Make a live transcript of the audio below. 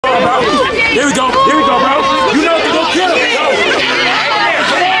we go. Here we go, bro. You know what to go kill him. Go.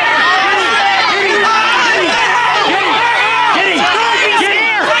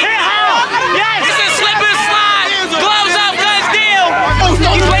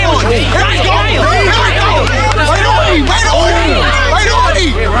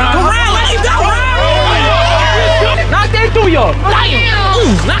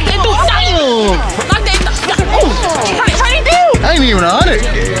 Knock that through. I ain't even 100.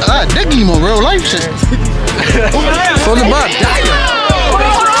 That game on real life shit. For the buck.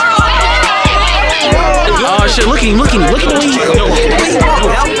 Oh shit, look at him.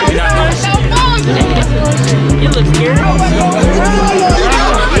 You look scared.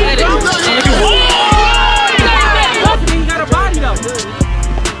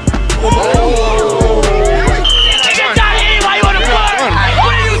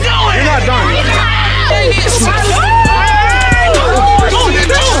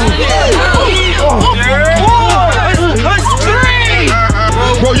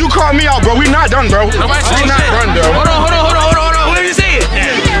 Bro, you called me out, bro. We not done, bro. We not done, bro. Hold on. What did you say?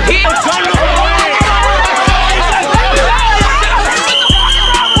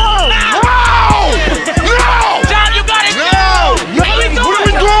 John, you got it. No. What are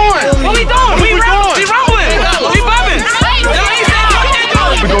we doing? We rolling. We bumping.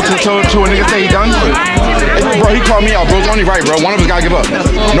 We go to a nigga say he done. Bro, he called me out, bro. It's only right, bro. One of us gotta give up.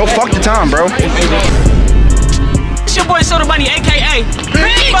 No, fuck the time, bro. It's your boy Soda Bunny, aka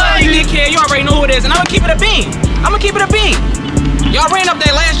Big Bunny, dickhead. You already know who it is, and I'ma keep it a bean. Y'all ran up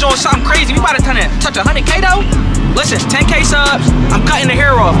that last joint something crazy. We about to touch 100K though. Listen, 10K subs. I'm cutting the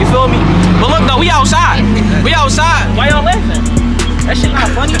hair off. You feel me? But look though, we outside. Why y'all laughing? That shit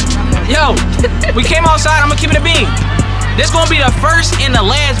not funny. Yo, we came outside. I'ma keep it a bean. This gonna be the first and the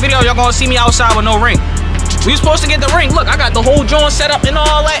last video y'all gonna see me outside with no ring. We was supposed to get the ring. Look, I got the whole joint set up and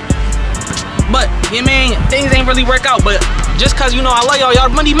all that. But, you know what I mean, things ain't really work out. But just cause, you know, I love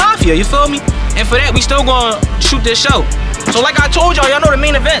y'all Money Mafia, you feel me? And for that, we still gonna shoot this show. So like I told y'all know the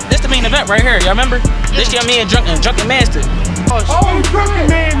main event. This the main event right here, y'all remember? This your man Drunken Master. Oh,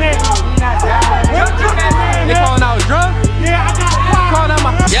 Drunken Man. They calling out drunk? Yeah, I got calling out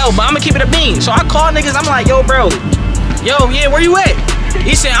my... Yo, but I'ma keep it a bean. So I call niggas, I'm like, yo, bro. Yo, yeah, where you at?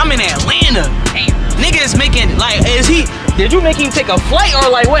 He said, I'm in Atlanta. Niggas making, like, did you make him take a flight or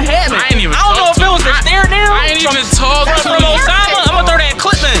like what happened? I don't know if it was the stare down. I ain't even talk to from Osama. I'm gonna throw that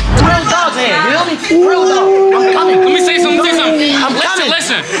clip in. Real dog man, you know me? Real dog. I'm coming. Let me say something. I'm coming.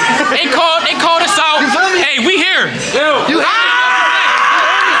 Listen. They called us out. Hey, we here.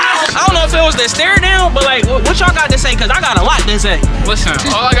 I don't know if it was the stare down, but like, what y'all got to say? Cause I got a lot to say. Listen,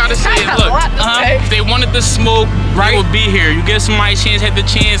 all I gotta say is, look, if they wanted to smoke, they would be here. You give somebody a chance, had the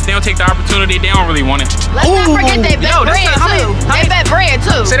chance, they don't take the opportunity, they don't really want it. Let's not forget they bet bread too. They bet bread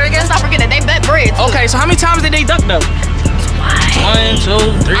too. Say that again? Let's not forget that they bet bread too. Okay, so how many times did they duck though? 1,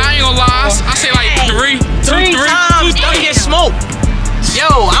 2, 3. I ain't gonna lie, I say like three times they get smoked. Yo,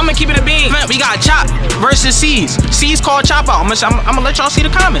 I'ma keep it a bean. We got Chop versus C's. C's called Chop out. I'm gonna let y'all see the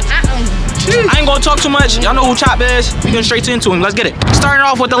comments. I ain't gonna talk too much. Y'all know who Chop is. We going straight into him. Let's get it. Starting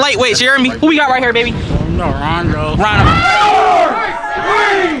off with the lightweights. You hear me? Who we got right here, baby? No, Rondo. 3, 2, 1.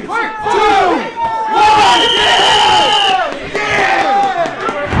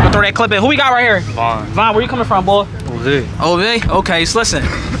 I'll throw that clip in. Who we got right here? Vaughn, where you coming from, boy? OV? Okay, so listen.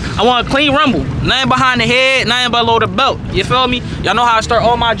 I want a clean rumble. Nothing behind the head, nothing below the belt. You feel me? Y'all know how I start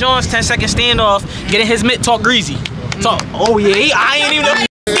all my joints. 10-second standoff. Get in his mitt, talk greasy. Talk. Oh yeah, he ain't even the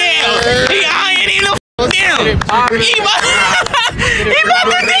damn. He ain't even the damn. He about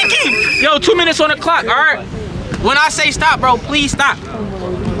to think him. Yo, 2 minutes on the clock, alright? When I say stop, bro, please stop. 3,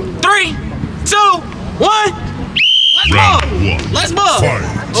 2, 1. Let's move.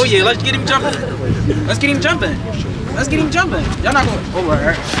 Oh yeah, let's get him jumping. Y'all not going over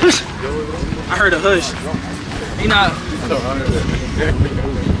here. I heard a hush. He not.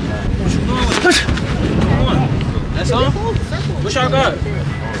 Come on. That's all? What y'all got?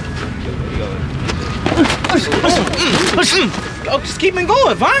 Oh, just keep it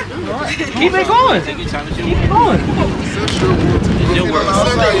going, Vaughn. Keep it going.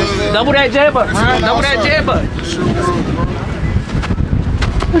 Double that jab up, man.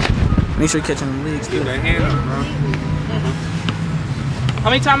 Make sure you're catching the legs. Keep that hand up, bro.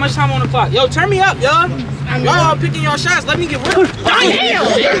 Much time on the clock? Yo, turn me up, y'all. Y'all picking y'all shots. Let me get real. Damn!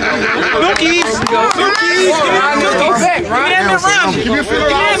 Cookies. Go back, right? Give me a finger.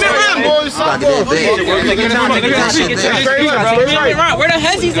 Where the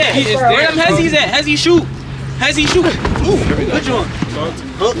Hezzies at? Where them Hezzies at? Hezzy shoot. Ooh, good job.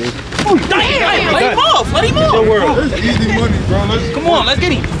 Damn! Let him off. Easy money, bro. Come on, let's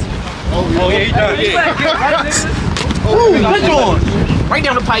get him. Oh yeah, he done. Ooh, good one. Right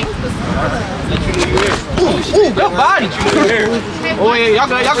down the pipe. Ooh, good body. Oh yeah, y'all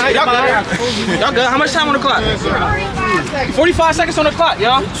good. Y'all good. How much time on the clock? 45 seconds on the clock,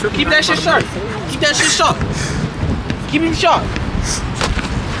 y'all. Keep that shit sharp. Keep that shit sharp. Keep him sharp.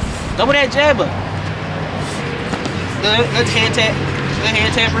 Double that jabber. Good hand tap. Good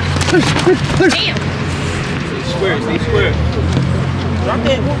hand tapper. Damn. Stay square. Drop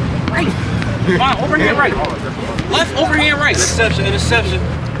that. Right. Fine, overhand right. Left overhand right. Interception.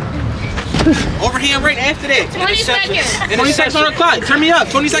 Overhand right after that. 20 seconds. 20 seconds on the clock. Turn me up.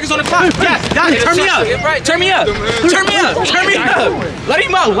 20 seconds on the clock. Yes, got it. Turn me up. Turn me up. Let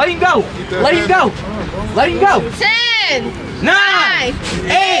him go. 10, 9,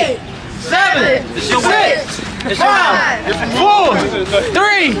 8, 7, 6, 5, 4,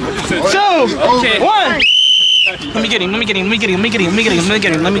 3, 2, 1. Let me get him. I'm gonna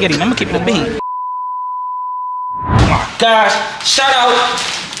keep it a bean. Oh my gosh. Shout out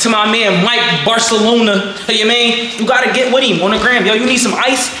to my man Mike Barcelona. Hey, you mean? You gotta get with him on the gram. Yo, you need some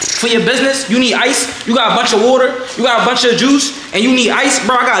ice for your business? You need ice? You got a bunch of water? You got a bunch of juice? And you need ice?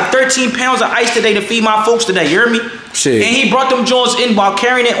 Bro, I got 13 pounds of ice today to feed my folks today. You hear me? Shit. And he brought them joints in while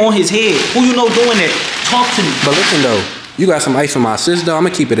carrying it on his head. Who you know doing that? Talk to me. But listen though, you got some ice for my sister. I'm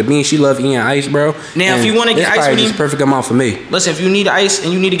gonna keep it a bean. She love eating ice, bro. Now, if you want to get ice with him, perfect amount for me. Listen, if you need ice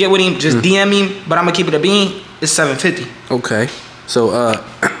and you need to get with him, just DM him. But I'm gonna keep it a bean. It's $7.50. Okay. So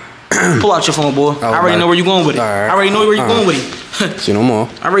pull out your phone, boy. I already know where you're going with it. I already know where you're going with him. See no more.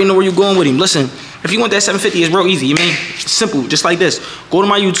 I already know where you're going with him. Listen, if you want that $7.50, it's real easy. You mean simple, just like this. Go to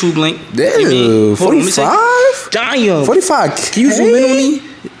my YouTube link. Dude, 45? Damn. 45. Can you zoom in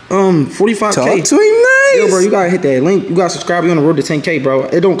on me? 45K. Talk to him nice. Yo, bro, you gotta hit that link. You gotta subscribe. You on the road to 10K, bro.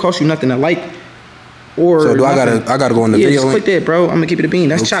 It don't cost you nothing to like. Or so do I gotta go in the video just link? Click that, bro. I'm gonna keep it a bean.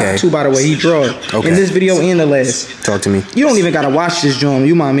 That's Chop 2, by the way. He draw in this video and the last. Talk to me. You don't even gotta watch this, John.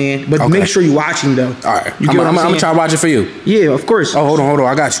 You my man, but make sure you watch him though. All right. You get I'm gonna try to watch it for you. Yeah, of course. Oh, hold on.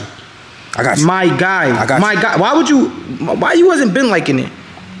 I got you. My guy. My guy. Why you wasn't been liking it?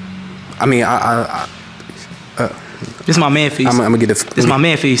 I mean, this is my man face. I'm gonna get this is my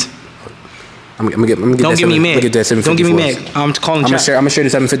man face. I'm gonna get Don't that get me mad. Get that 750. Don't get me mad. I'm calling. I'm gonna share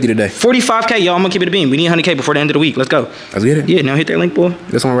the 750 today. 45K, y'all. I'm gonna keep it a bean. We need 100K before the end of the week. Let's go. Let's get it. Yeah. Now hit that link, boy.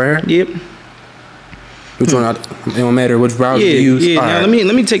 This one right here. Yep. Which one? It don't matter which browser you use. Yeah. Now let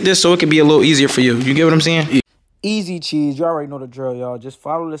me take this so it can be a little easier for you. You get what I'm saying? Yeah. Easy cheese. You already know the drill, y'all. Just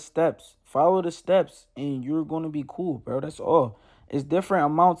follow the steps. Follow the steps, and you're gonna be cool, bro. That's all. It's different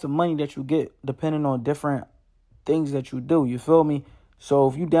amounts of money that you get depending on different things that you do. You feel me? So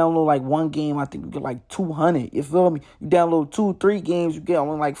if you download like one game, I think you get like 200. You feel me? You download 2-3 games, you get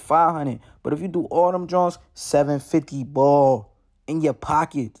only like 500. But if you do all them joints, 750 ball in your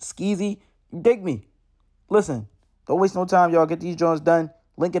pocket. Skeezy, you dig me? Listen, don't waste no time, y'all. Get these joints done.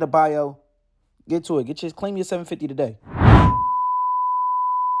 Link in the bio. Get to it. Claim your 750 today.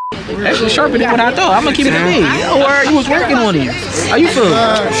 Actually sharper than what I thought. I'm gonna keep it a bean. You was working on it. How you feel?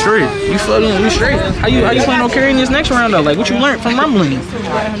 Straight. You feeling? You straight? How you plan on carrying this next round though? Like what you learned from rumbling? You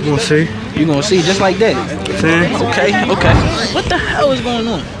gonna see? You gonna see just like that. Okay. What the hell is going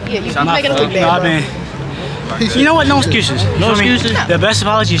on? Yeah, you can make it look bad. Man. You know what? No excuses. No excuses. The best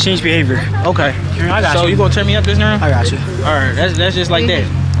apology is change behavior. Okay. I got you. So you gonna turn me up this round? I got you. All right. That's just like that.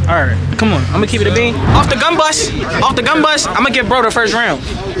 All right, come on. I'm gonna keep it a bean. Off the gun bus. I'm gonna give bro the first round.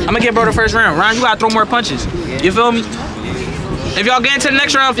 Ron, you gotta throw more punches. You feel me? If y'all get into the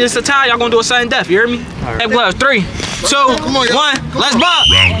next round, if it's a tie, y'all gonna do a sudden death. You hear me? Hey, gloves. 3, 2, 1. Let's bop.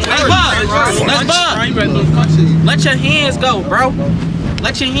 Let your hands go, bro.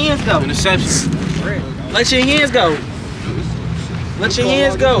 Let your hands go. Interception. Let your hands go. Shoot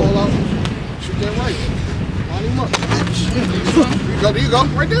that right. Line him up. There you go.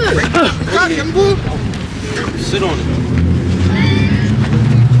 Right there. Got him, boo. Sit on it.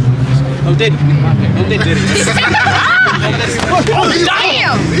 Oh, did it. Oh,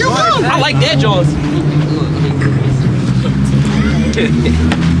 damn. I like that, Jaws.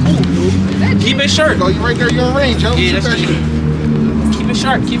 Keep it sharp. You right there. You're in range, yo. Yeah, that's good. Keep it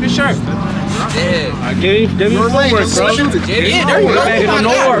sharp. Yeah. I gave him homework, bro. Yeah, there you go.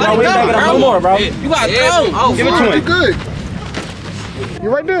 No more, bro. You got to throw. Give it to him. Good.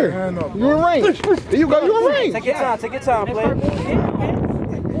 You're right there. You're in range. There you go. You're in range. Take your time, player.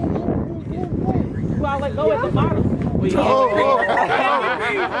 You gotta let go at the bottom. Let him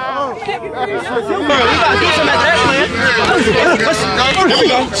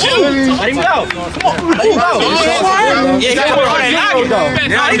go. Come on. Yeah,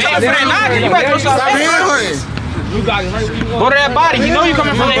 he coming for that noggin. You better throw something. Go to that body. You know you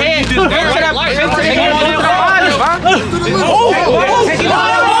coming from the head. Go to that body.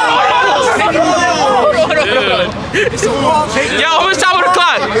 Yo, how much time on the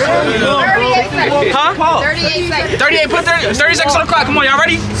clock? 38 seconds. Huh? 38 seconds. 38, put 30 seconds on the clock. Come on, y'all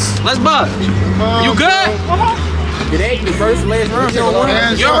ready? Let's bug. You good?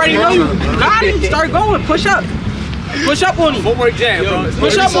 You already know you got it. Start going. Push up. Push up on him. One more jab, bro.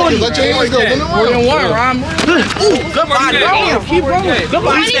 Push up on him. Let your hands go. More than one, Ron. Ooh, good body. Damn, keep rolling. Good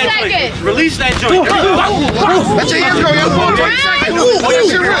body. 20 seconds. Release that joint. Let your hands go, yo.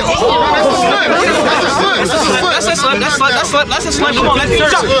 That's a slip. That's a slip. Come on,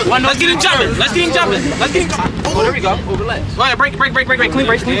 let's get him jumping. Let's get him jumping. Let's get him jumping. Let's get him jumping. Oh, there we go. Overlap. Go ahead, break. Clean break.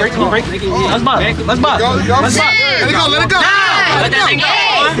 Let's bug. Let's bug. Let's bug. Let it go. Let that thing go.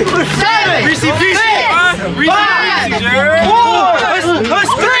 7, Reese, 5, 4,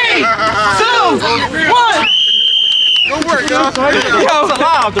 3, 2, 1. Good work, y'all. Yo,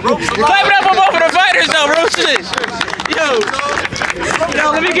 clap it up for both of the fighters, though, bro. Shit. Yo,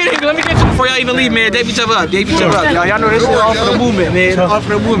 let me get you before y'all even leave, man. Dap each other up. Y'all know this is all for the movement, man. All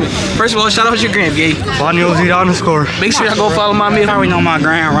for the movement. First of all, shout out to your gram, Gabe. _. Make sure y'all go follow my man. I already know my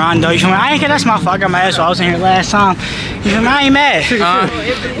gram, Rondo. You feel me? I ain't get that's my fuck. I got my ass. So I was in here last time. You feel me? I ain't mad.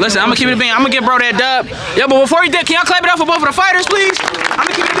 Listen, I'm gonna keep it a bean. I'm gonna get bro that dub. Yo, but before you dip, can y'all clap it up for both of the fighters, please? I'm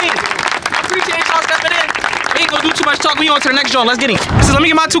gonna keep it a bean. I appreciate y'all stepping in. We ain't gonna do too much talk. We on to the next joint. Let's get him. Listen, let me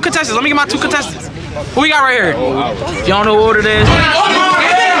get my two contestants. Who we got right here? If y'all know what it is.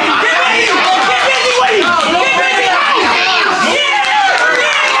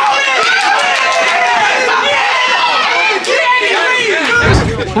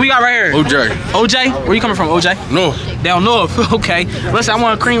 Who we got right here? OJ? Where you coming from, OJ? North. Down north. Okay. Listen, I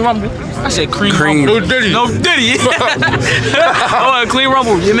want a cream rumble. I said cream rumble. No Diddy. I want a clean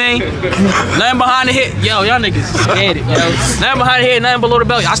rumble, you mean? Nothing behind the hit. Yo, y'all niggas scared it, yo. Nothing behind the hit, nothing below the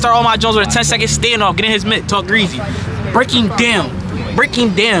belt. I start all my Jones with a 10-second standoff, get in his mitt, talk greasy. Breaking down.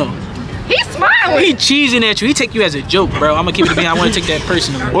 He's smiling. He cheesing at you. He take you as a joke, bro. I'm gonna keep it a bean. I want to take that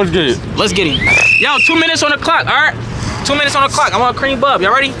personally. Let's get him. Yo, 2 minutes on the clock, all right? 2 minutes on the clock. I want a cream bub.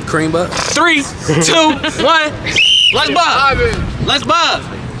 Y'all ready? Cream butt. 3, 2, 1. Let's bub.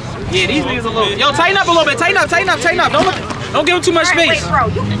 Yeah, these niggas a little. Yo, tighten up a little bit. Tighten up. Don't give him too much space. Wait, bro.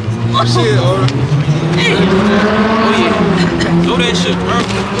 Oh yeah. Do that shit, bro.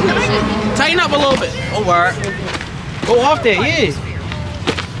 Tighten up a little bit. Oh, alright. Go off there, yeah.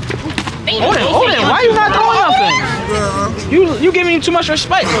 Hold it. Why you not throwing nothing? You giving him too much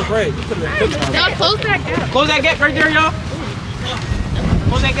respect. No, close that gap. Close that gap right there, y'all.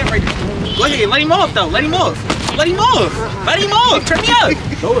 Close that gap right there. Go ahead, let him off though. Let him off. Turn me up.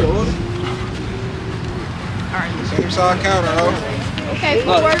 Alright. Same side counter, ho. Okay,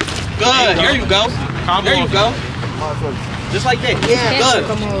 footwork. Good. There you go. Just like that. Yeah. Good.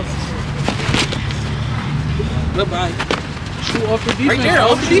 Come on. Goodbye. Off the defense. Right there,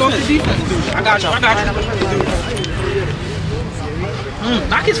 off the defense. I got you.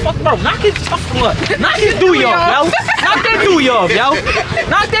 Knock his fucking bro. Knock his fucking what? Knock his do off, yo. Knock that do off, yo.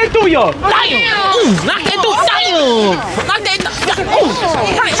 Knock that do off. Damn. Knock that do. Damn. Knock that. Ooh.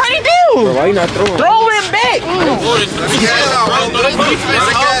 How you do? Bro, why you not throwing? Throw it back. Let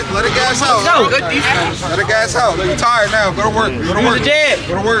it gas out. Yo, good defense. Let it gas out. You tired now. Go to work. Use the jab.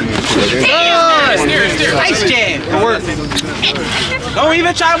 Go to work. Good. Nice jab. Go to work. Don't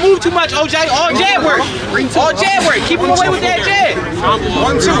even try to move too much, OJ. All jab work. Keep him away with that jab.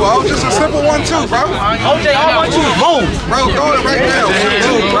 1-2. Oh, just a simple 1-2, bro. OJ, all 1-2. Boom. Bro, throw it right now.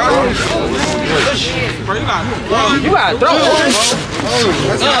 1-2, bro. Bro, you gotta throw it.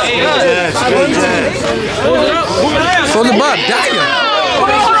 For the butt, damn.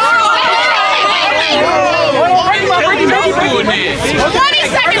 20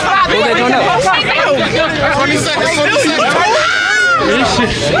 seconds, Bobby. 20 seconds.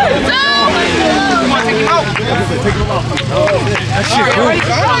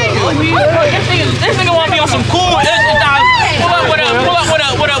 This nigga wanna be on some cool. Pull up with a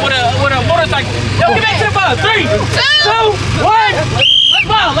motorcycle. Yo, get back to the ball. 3, 2,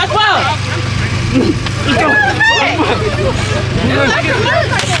 1. Let's ball.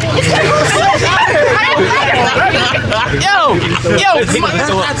 Yo, come on.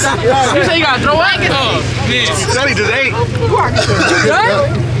 You say you gotta throw it? Sonny just ate.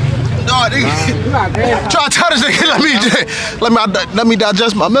 No, try to tell this nigga, let me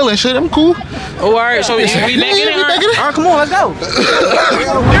digest my meal and shit. I'm cool. Oh, all right. So we back in it. All right, come on, let's go. 3,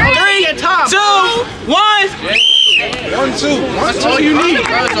 2, 1. 1-2. That's all you need.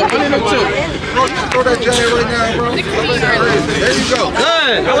 Throw that jab right now, bro. There you go.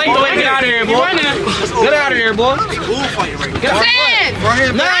 Good. I like the way you get out of here, boy. Get out of here, boy. boy. Cool fight right now.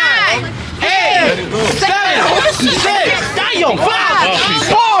 10, 9, 8, 7, 6, 5,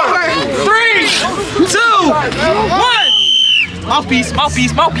 4, 3, 2, 1. Mouthpiece. Mouthpieces.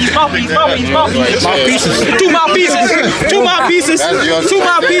 2 mouthpieces.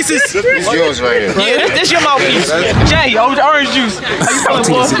 It's yours right here. Yeah, this your mouthpiece. Jay, orange juice. How you feeling,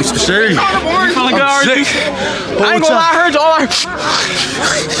 boy? Sure. You feeling good, orange juice? I ain't gonna lie, I heard you all.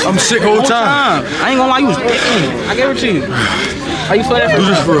 I'm sick all the time. I ain't gonna lie, you was I gave it to you. How you feel that? Do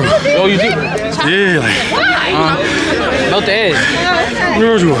this for real. Oh, you did? Yeah, like. Melt the edge. How many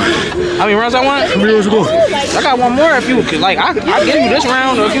rounds you want? How many rounds I want? How many rounds you going? I got one more if you like. I give you this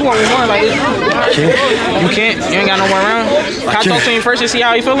round, or if you want one more, like you can't. You ain't got no more round. Can I talk to you first and see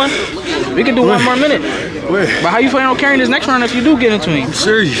how you feeling? We can do one more minute. Where? But how you planning on carrying this next round if you do get into him?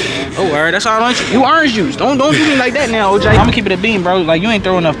 Serious. Oh, alright, that's all I want you. You orange juice. Don't do me like that now, OJ. I'm gonna keep it a beam, bro. Like you ain't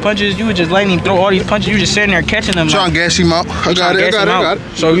throwing enough punches. You were just letting him throw all these punches. You just sitting there catching them. Trying to gas him out. I got it.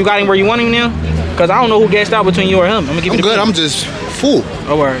 So you got him where you want him now? Cause I don't know who gassed out between you or him. I'm gonna keep it good. I'm just full.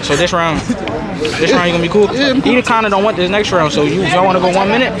 Oh, alright. So this round you gonna be cool. Yeah, he kinda don't want this next round. So y'all wanna go 1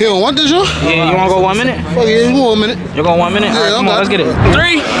 minute? He don't want this, yo? Yeah, you wanna go 1 minute? Oh yeah, you want 1 minute? You're going 1 minute? Yeah, Alright, come on, let's get it.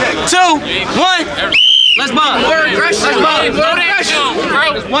 3, 2, 1. Let's buzz. Let's buzz.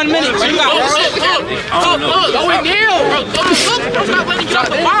 1 minute. Bro. You got look. Go in here. Look. Stop letting you drop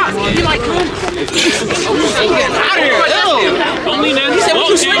the box. He like, get out of here. Don't lean in. He said, what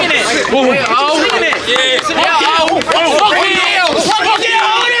you swinging at? What you swinging at? Yeah. Walk me down.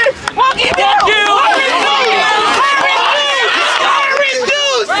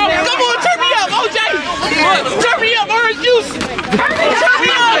 Come on, turn me up, OJ. Turn me up, orange juice.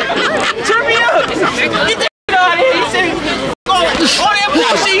 Turn me up. Get that out of here. He said, all that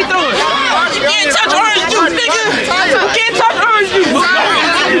bullshit you throwing. You can't touch orange juice, nigga. You can't touch orange juice.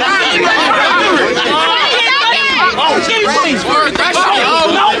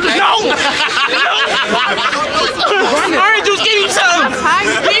 No. Orange juice, give me some.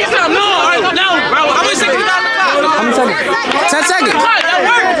 Give me some. No, bro. I'm gonna say $2. How many seconds? 10 seconds.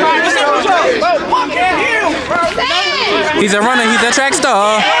 He's a runner. He's a track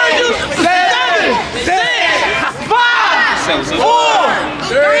star. 7, 6, 5, 4,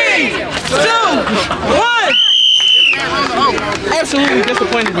 3, 2, 1. Absolutely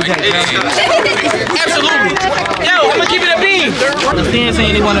disappointed with that. Absolutely. Yo, I'm gonna keep it a beam. The fans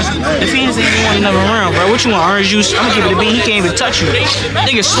saying they want another round, bro. What you want, orange juice? I'm gonna keep it a beam. He can't even touch you.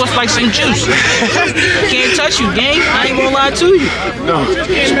 Nigga swift like some juice. Can't touch you, gang. I ain't gonna lie to you. No. What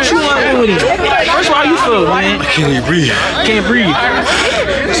you want to do with it? First of all, how you feel, man? I can't even breathe. Can't breathe.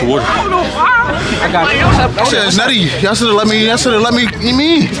 It's the water. I got you. That shit is nutty. Y'all should have let me. You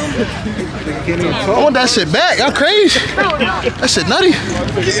mean? I want that shit back. Y'all crazy. That shit nutty.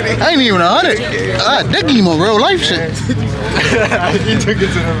 I ain't even 100. I dick him on real life shit. He took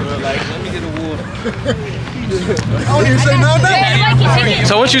it to the real life. Let me get a water. I don't even say nothing.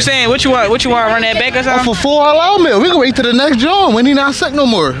 So what you saying? What you want? What you want to run that back or something? For full halal meal. We can wait till the next joint when he not sick no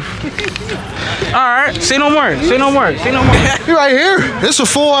more. All right. Say no more. Say no more. Say no more. He right here. It's a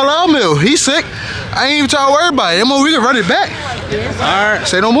full halal meal. He's sick. I ain't even trying to worry about it. We can run it back. All right.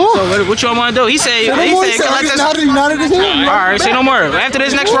 Say no more. So what y'all want to do? He said. Say no more. He said all right. Say no more. After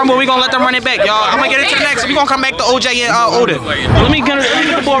this next rumble, we gonna let them run it back, y'all. I'm gonna get into the next. We gonna come back to OJ and Odin. Let me get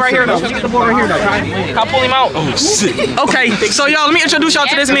the ball right here though. Let me get the ball right here though. I'll pull him out. Oh shit. Okay. So y'all, let me introduce y'all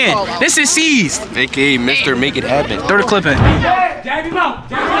to this man. This is Seized, aka Mr. Make It Happen. Throw the clip in. Dab him out.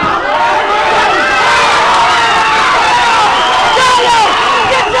 Dab him out.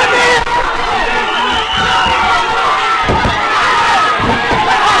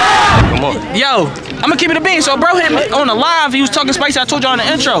 Yo, I'm gonna keep it a bean. So bro hit me on the live. He was talking spicy. I told y'all in the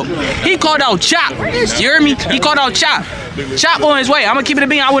intro. He called out Chop. You hear me? He called out Chop. Chop on his way. I'm gonna keep it a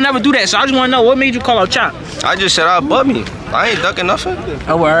bean. I would never do that. So I just wanna know what made you call out Chop. I just said I butt me. I ain't ducking nothing.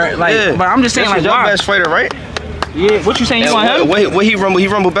 Oh, word. Like, yeah. But I'm just saying, like, your why? best fighter, right? Yeah. What you saying? You want him? What he rumble? He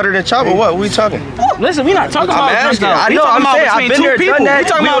rumble better than Chop or what? What we talking? Listen, we not talking about asking. I know. I'm saying I've been there, done that. We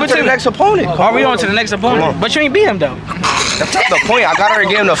talking about to the next opponent. Are we on to the next opponent? But you ain't beat him though. That's not the point. I got her to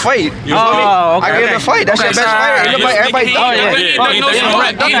give him the fight. You feel me? Okay. I gave him the fight. That's your best fighter. Everybody. Oh yeah. It's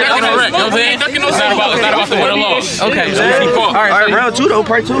not about the win or loss. Okay. All right, round 2 though.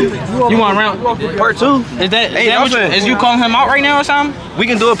 Part 2. You want round part 2? Is that what is you calling him out right now or something? We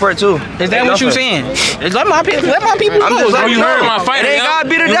can do it part 2. Is that what you saying? Let my people know. You heard my fighter. It ain't gotta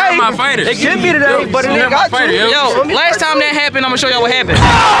be today. It can be today, but it ain't got to. Yo, last time that happened, I'm gonna show y'all what happened.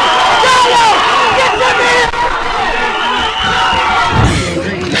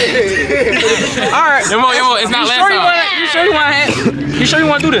 Alright. It's not last time. You sure you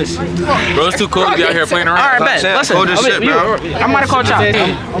want to do this. Bro, it's too cool to be out here playing around. All right, bet. Listen, I might have called Chop. Is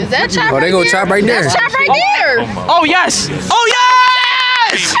that Chop? Oh, they go Chop right there. That's Chop right there. Oh yes! Oh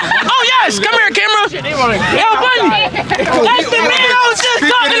yes! Oh yes! Come here, camera. Yo, Bunny. That's the man I was just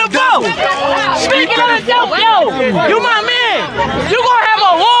talking about. Speaking of the dope, yo, you my man. You gonna have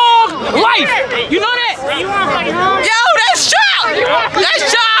a long life. You know that? Yo, that's Chop. That's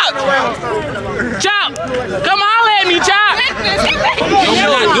Chop. Chop, come holler at me, Chop.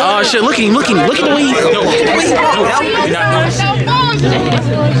 Oh shit! Look at him! Look at him! Look at the way he.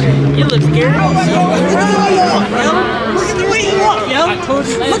 You look scared.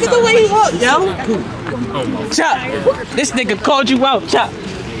 Look at the way he walk, yo. Chop, this nigga called you out, Chop.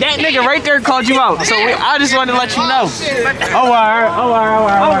 That nigga right there called you out. So I just wanted to let you know. Oh, all right.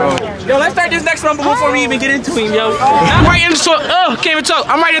 Yo, let's start this next rumble before we even get into him, yo. I'm right into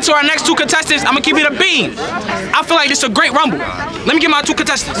I'm right into our next two contestants. I'm gonna keep it a beam. I feel like this is a great rumble. Let me get my two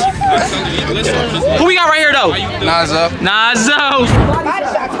contestants. Who we got right here though? Nazo. Nazo.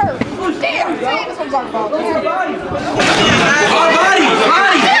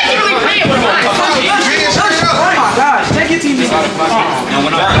 Take it easy.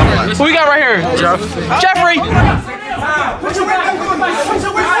 Who we got right here? Jeffrey. Put your weight back on. Oh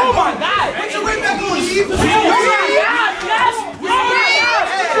my God. Put your weight back on.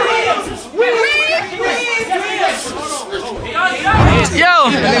 Yo,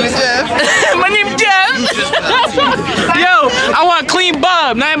 my name is Jeff. Yo, I want a clean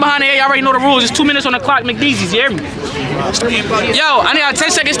bub. Nothing behind the A. Y'all already know the rules. It's 2 minutes on the clock. McDeezy's. You hear me? Yo, I need a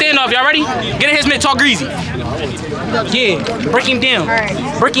 10-second standoff. Y'all ready? Get in his mid. Talk greasy. Yeah, break him down.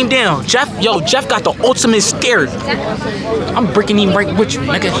 Break him down. Jeff got the ultimate scare. I'm breaking him right with you,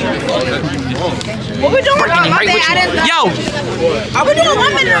 nigga. What we doing? Breaking him right with you. Yo. Are we doing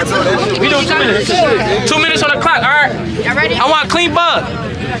 1 minute or 2? We doing 2 minutes. 2 minutes on the clock, all right? Y'all ready? I want a clean bug.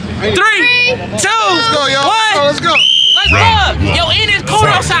 3, 2, 1. Let's go, yo. Let's go. Let's go. Yo, it is cold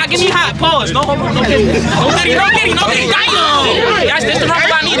outside. Give me hot. Pause. No homo. No kidding. No kidding. No kidding. No kidding. Damn. That's the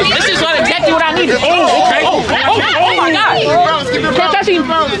rumble I needed. This is exactly what I needed. Oh, okay. Oh my God. Can't touch him.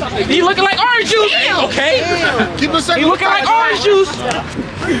 He looking like orange juice. Okay. He looking like orange juice.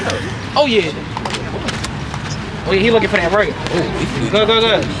 Oh yeah. Oh yeah. He looking for that right. Good.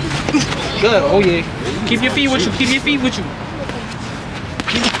 Good. Oh yeah. Keep your feet with you. Keep your feet with you.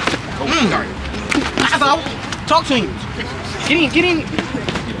 Talk to him. Get in.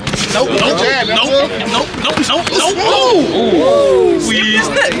 Nope. Ooh. Skip his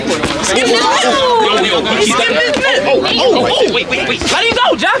neck. Wait. Let him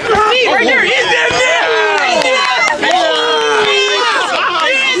go, Jeff. Right here. Is that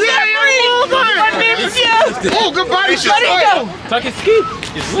Oh, good body shot. Let him go. Tuck his ski.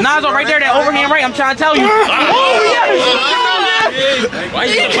 Nazo right there, that overhand right. I'm trying to tell you. Oh, yeah. Why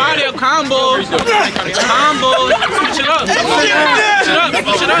you got body up combo? Combo. Switch it up.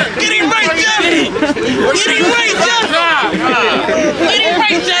 Get him right, Jeff.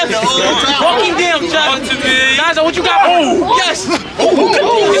 Walk him down, Jeff. Nazo, what you got? Oh, yes. He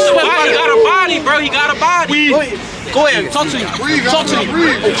got a body, bro. He got a body. Go ahead, talk to him.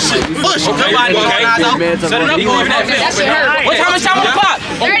 Push. Good body, Nazo. Set it up. That shit hurt. What time is time on the clock?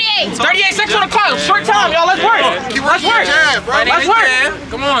 38. 38 seconds on the clock. Short time, y'all. Let's work. Let's work.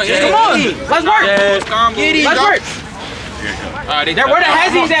 Come on. Let's work. Let's work. Where the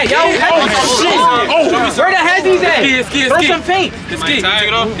hezzies at, yo? Where the hezzies at? Throw some paint. The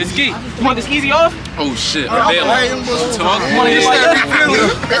ski. You want the skizzy off? Oh shit. Oh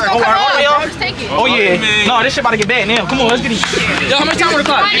yeah. No, this shit about to get bad now. Come on, let's get it. Yo, how much time on the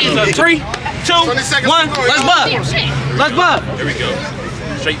clock? 3, 2, 1. Let's bub. There we go.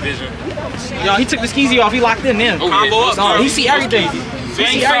 Straight vision. Yo, he took the skizzy off. He locked in now. Combo up. No, he see everything.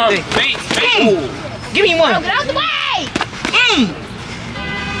 Give me one. Get out the way!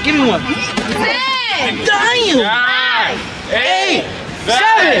 Give me one. 10, Damn. 9, 8,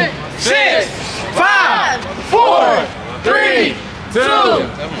 7, 6, 5, 4, 3, 2,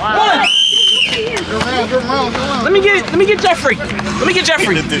 1. Let me get Jeffrey. Come here.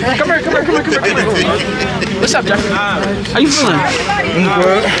 What's up, Jeffrey? How you feeling?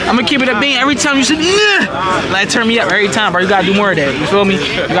 I'm gonna keep it a bean. Every time you say, nah, like turn me up every time, bro. You gotta do more of that. You feel me?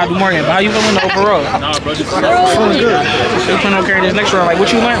 You gotta do more of that. But how you feeling overall? Feeling good. You plan on carrying this next round? Like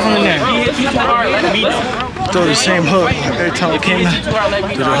what you learned from there? Throw the same hook every time we came in. Do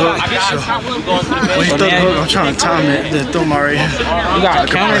the hook. So when you throw the hook, I'm trying to time it. Then throw my right hand. You gotta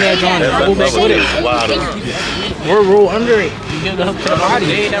counter that joint. Pull back with it. Or roll under it. You give the hook to the body.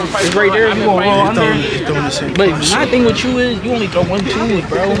 It's right there. You gonna roll under it. But my thing with you is you only throw 1, 2,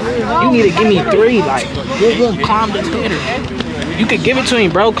 bro. You need to give me 3. Like you're gonna climb the ladder. You You could give it to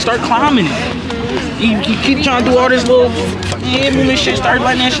him, bro. Start climbing it. You keep trying to do all this little head movement shit. Start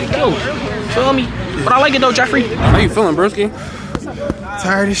letting that shit go. Feel me? But I like it though, Jeffrey. How you feeling, broski?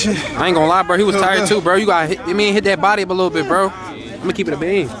 Tired of shit. I ain't gonna lie, bro. He was tired too, bro. You gotta hit that body up a little bit, bro. I'm gonna keep it a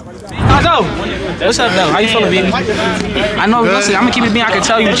bean. Nazo, what's up, though? How you feeling, baby? I know. Listen, I'm gonna keep it bean. I can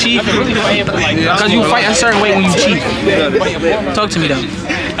tell you cheat because you fight a certain way when you cheat. Talk to me though.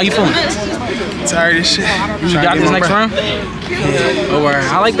 How you feeling? Tired of shit. You got this next round? Yeah. Oh,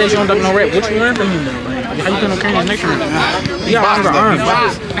 I like that you don't duck no rep. What you learned from him though? Like, how you gonna carry this next round? You got longer arms.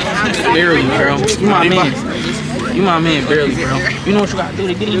 Barely, bro. You my man. You my man, barely, bro. You know what you gotta do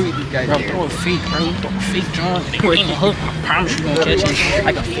to get him? Bro, throw a fake, bro. Throw a fake joint. Where he gonna hook. I promise you gonna catch him.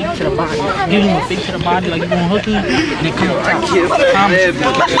 Like a fake to the body. Give him a fake to the body, like you gonna hook him, and then come up top. I promise you.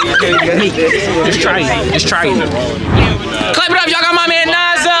 Just try it. Just try it. Clap it up, y'all got my man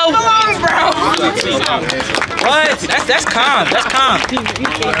Nazo. Come on, bro. What? That's calm. That's calm.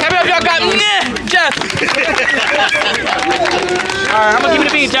 Clap it up, y'all got Jeff. Alright, I'm gonna give it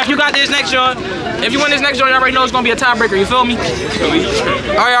a beat, Jeff. You got this next, y'all. If you win this next joint, you already know it's gonna be a tiebreaker. You feel me?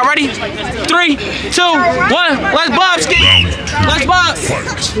 Alright, y'all ready? 3, 2, 1. Let's bob, Ski. Let's bob.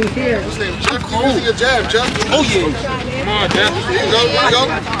 I'm cool. Your jab, Jeff. Oh yeah. Come on, Jeff. There you go.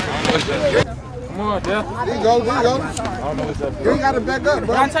 Come on, Jeff. There you go. You ain't gotta back up,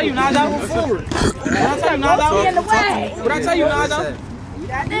 bro. What I tell you, Nazo? Move forward. What I tell you, Nazo? What I tell you, Nazo?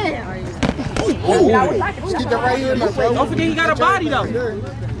 Just keep that right here, my bro. Don't forget he got a body though.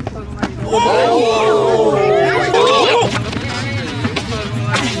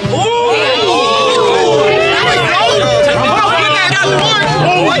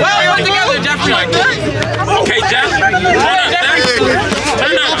 Okay, Jeff.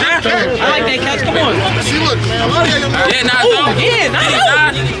 Turn up, Jeff. I like that catch. Come on. Yeah, Nazo. Yeah,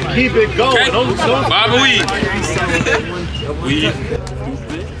 Nazo. Keep it going. Bobby Weed.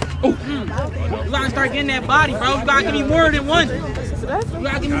 You gotta start getting that body, bro. You gotta give me more than one. You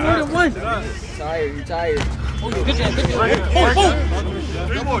gotta give me more than one. Tired, you tired. Good job.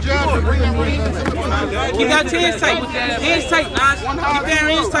 Keep that hands tight. Hands tight, Nas. Keep that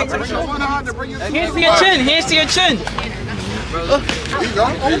hands tight. Hands to your chin. Hands to your chin.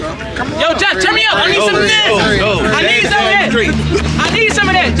 Yo, Jeff, turn me up. I need some of that. I need some of that. I need some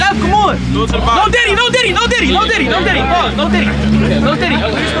of that. Jeff, come on. No Diddy, no Diddy, no Diddy, no Diddy, no Diddy. No Diddy. No Diddy.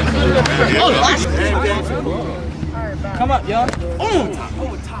 Come up, y'all.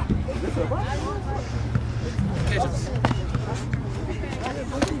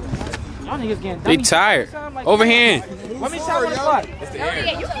 Y'all niggas getting They tired. Overhand. Let me tell you the clock. You can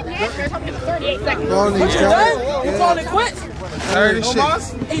pass your talking 38 seconds. You done? You calling it quits?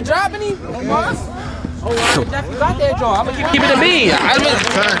 He dropping him? Oh, definitely got that joint. I'm gonna keep it a bean.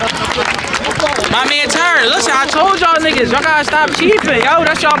 My man tired. Listen, I told y'all niggas, y'all gotta stop cheating. Yo,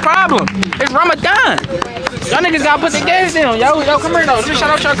 that's y'all problem. It's Ramadan. Y'all niggas gotta put the gas down. Yo, come here though. Just shout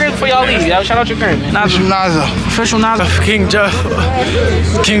out your crib before y'all leave. Yo, shout out your crib, man. Nazo. Official Nazo. King Jeff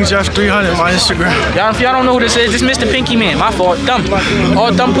 300 my Instagram. Y'all, if y'all don't know who this is, this Mr. Pinky Man. My fault. Dumb.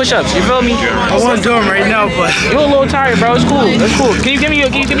 All dumb push-ups. You feel me? I want to do them right now, but you a little tired, bro. It's cool. It's cool. Can you give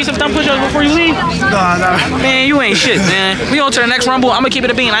me some dumb push-ups before you leave? Nah. Man, you ain't shit, man. We on to the next rumble. I'm gonna keep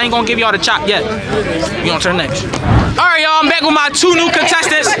it a bean. I ain't gonna give y'all the chop yet. We on to the next. All right, y'all. I'm back with my 2 new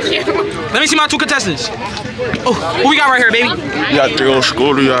contestants. Let me see my 2 contestants. Oh, who we got right here, baby? You got 3-0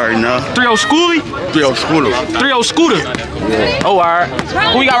 Scooter, you already know. 3-0 Schoolie? 3-0 Scooter. 3-0 Scooter. Yeah. Oh, all right.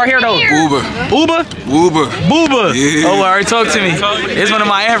 Who we got right here, though? Uber. Booba. Yeah. Oh, all right. Talk to me. It's one of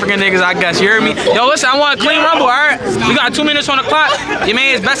my African niggas, I guess. You heard me? Yo, listen, I want a clean rumble, all right? We got 2 minutes on the clock. Your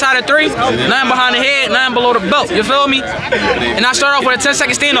man is best out of 3. Nothing behind the head, nothing below the belt. You feel me? And I start off with a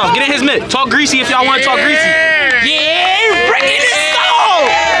 10-second standoff. Get in his mid. Talk greasy if y'all want to talk greasy. Yeah, Ricky, let's go!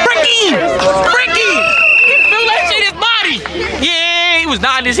 Ricky! Feel that shit in his body. Yeah, he was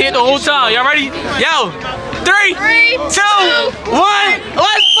nodding his head the whole time. Y'all ready? Yo, 3, 2, 1,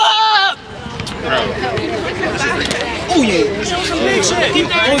 let's fuck! Ooh, yeah.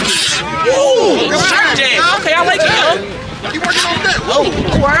 Ooh, sharp jab. Okay, I like it, yo. Keep working on that. Oh,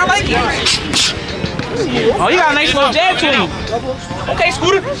 I like it. Oh, you got a nice little jab to him. Okay,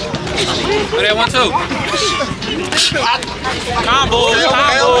 Scooter. Put that 1, 2. Combos.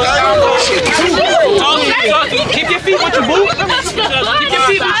 Keep your feet with you, boo.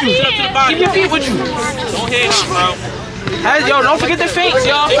 Keep your feet with you. Don't hit him, bro. Yo, don't forget the feints,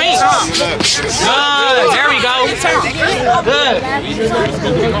 y'all. Feints. Good. There we go. Good.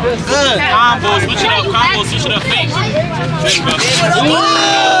 Combos, switch it up, feints. There you go.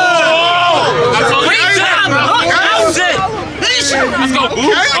 Great job. That was it. Let's go,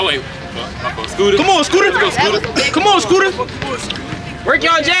 boo. Oh, wait. Scooter. Come on, Scooter. Come on, Scooter. Work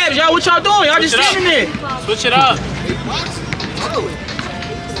y'all jabs, y'all. What y'all doing? Y'all just standing there. Switch it up.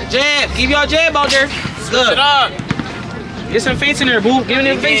 Jab. Keep y'all jab out there. Switch it up. Get some face in there, boo. Give me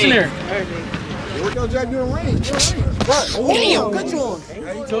the face in there. Work your jab, you're in range. What? Damn, good one.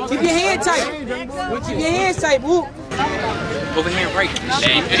 Keep your hand tight. Keep your hands tight, boo. Overhand right.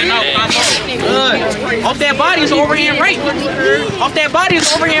 Hey, in and out combo. Good. Off that body is overhand right. Off that body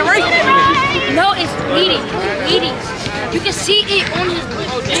is overhand right. No, it's bleeding. Bleeding. You can see it on his lips.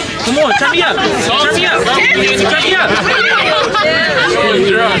 Come on, turn me up. Turn me up. Turn me up.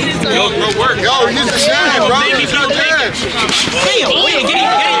 Yo, bro, work. Yo, use the jab, bro. Damn, get it.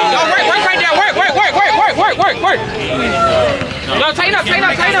 Yo, work right there. Work. Yo, tighten up.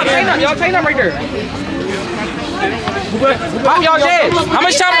 Y'all tighten up right there. Pop y'all jabs. How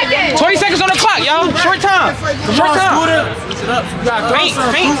much time? 20 seconds on the clock, y'all. Short time. Feint.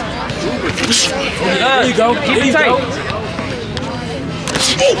 There you go. Keep it tight.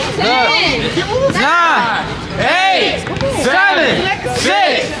 9, 8, 7,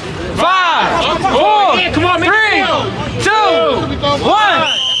 6, 5, 4, 3, 2, 1.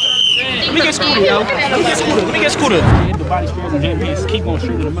 Let me get Scooter, yo. Let me get Scooter. Hit the body squares and hands. Keep going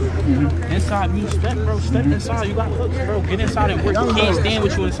straight to the middle. Inside me, step, bro. Step inside. You got hooks, bro. Get inside and work. You can't stand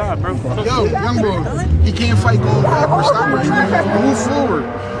with you inside, bro. Yo, young boy, he can't fight going backwards. Stop retreating. Move forward.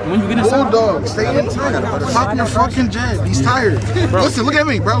 When you get inside, Bulldog, stay in tight. Pop your fucking jab. He's tired. Listen, look at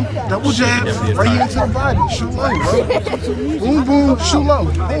me, bro. Double jab, right here into the body. Shoot low, bro. Boom, boom, shoot low.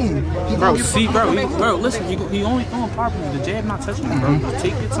 Boom. Bro, see, bro, listen, he only throwing properly. The jab not touching him, bro.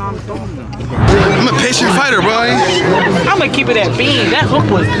 Take your time to throw him. I'm a patient fighter, bro. I'm gonna keep it at beam. That hook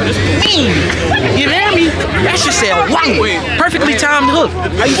was mean. You hear me? That shit said wow. Perfectly timed hook.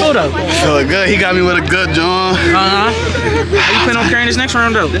 How you feel though? Feeling good. He got me with a good John. How you plan on carrying this next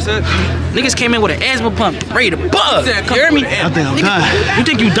round though? Niggas came in with an asthma pump, ready to buzz. You hear me? I think I'm done. You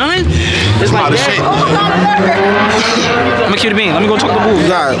think you done? It's like that. I'm gonna keep it bean. Let me go talk to Boo.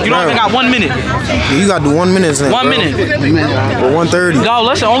 You don't even got 1 minute. You gotta do 1 minute. 1 minute. Or 1:30. Yo,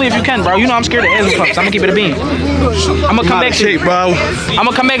 listen, only if you can, bro. You know I'm scared of asthma pumps. I'm gonna keep it a bean. I'm gonna come back to you, bro. I'm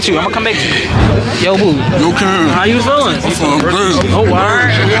gonna come back to you. Yo, Boo. Okay. How you feeling? I'm feeling good. Oh,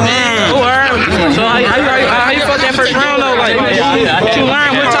 word. Oh, word. So how you felt that first round though? Like, what you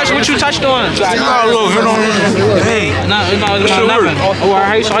learned? What you touched on? I got a little hit on him. Hey, no, it's not nothing. Oh,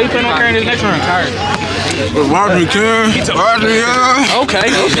 how you plan on carrying this next round? Roger can. Okay.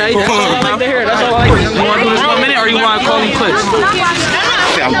 That's all I like to hear. That's all I like. You want to do this 1 minute or you want to call them quits?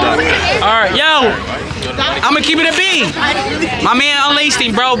 I'm done. All right, yo. I'm gonna keep it a bean. My man unlaced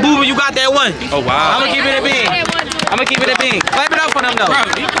him, bro. Booba, you got that one. Oh, wow. I'm gonna keep it a bean. Clap it up for them, though.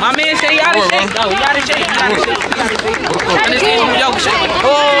 My man say he out of shape. No, he out of shape. Understand? Yo,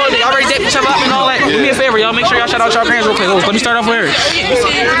 oh, they already dipped each other up and all that. Do me a favor, y'all. Make sure y'all shout out y'all parents real quick. Let me start off with her.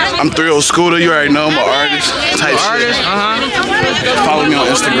 I'm 3-0 Scooter. You already know I'm an artist. Type shit. Follow me on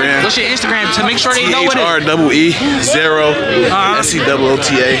Instagram. What's your Instagram to make sure they know what it is? CHREE0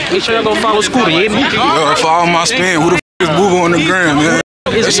 SEOOTA. Make sure y'all go follow Scooter. You hear me? Yo, follow my spin. Who the f is Booba on the gram, man?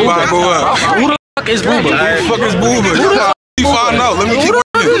 That's why I go up. Who the fuck is Booba? Who the fuck is Booba? You find out. Let me keep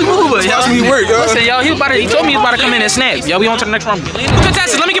working. Watch me work, yo. Listen, yo, he told me he was about to come in and snap. Yo, we on to the next round. 2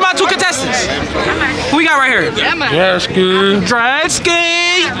 contestants. Let me get my 2 contestants. Who we got right here? Dradsky.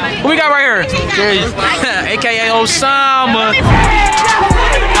 Who we got right here? AKA Osama.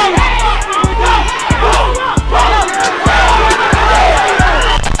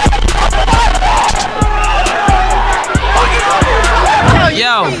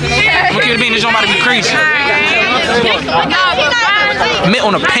 Yo, I'm gonna keep it being this joint about to be crazy. Mint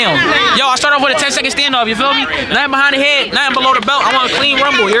on a pound. Yo, I start off with a 10-second standoff, you feel me? Nothing behind the head, nothing below the belt. I want a clean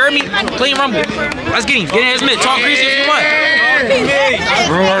rumble, you heard me? Clean rumble. Let's get him. Get in his mid. Talk greasy if you want.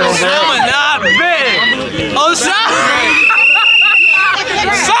 Osama not big. Osama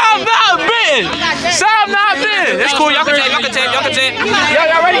not big. Osama not big. It's cool. Y'all can take.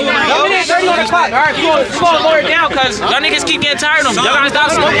 Y'all ready? 1 minute 30 on the clock. All right, cool. Slow lower it down, cause y'all niggas keep getting tired of them. Y'all gotta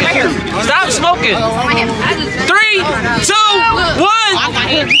stop smoking. Stop smoking. 3, 2, 1.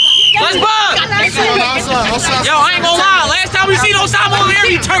 Let's bug. Yo, I ain't gonna lie. Last time we seen Osama over here,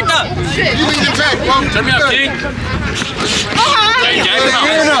 he turned up. Turn me up, King. Keep your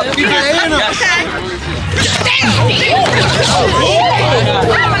hand up. Keep your hand up.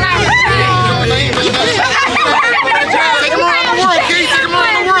 Take him around the world, King. Take him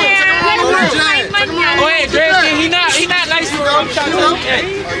around the world. Go ahead, Dresden. He not nice for him.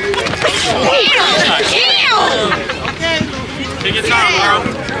 Take your time, bro.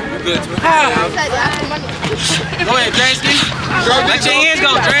 Go ahead, Dransky. Let your hands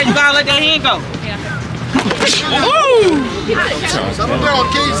go, Dre. You gotta let that hand go. Woo! Settle down,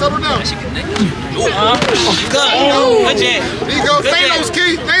 Key. Settle down. Good. Good jab. There you go. Thanos,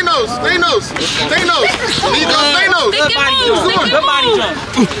 Key. Thanos. Thanos. Thanos. There you go. Thanos. Good body jump. Good body jump.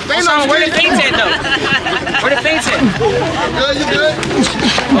 Thanos. Where the feints at, though? Where the feints at? Good, you good?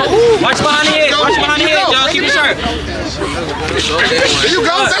 Watch behind the head. Watch behind the head, y'all. Keep it sharp. There you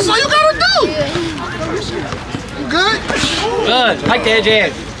go. That's all you gotta do. You good? Good. Like that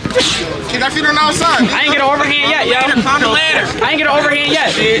jab. Keep that feet on the outside. I ain't get an overhand yet, yo. Climb the ladder. I ain't get an overhand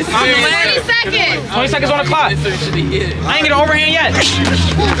yet. Climb the ladder. 20 seconds. 20 seconds on the clock. I ain't get an overhand yet. There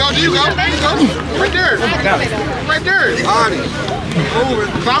you go. There you go. Right there. Right there. Body.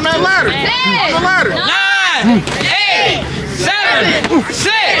 Climb that ladder. Climb the ladder. 9, 8, 7,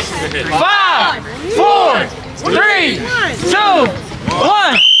 6, 5, 4, 3, 2,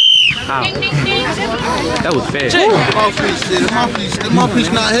 1. That was fast. The mouthpiece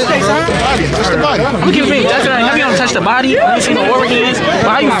not hitting, bro. Touch the body. I'm gonna keep it. That's right. Have you don't touch the body? I ain't seen no overhands.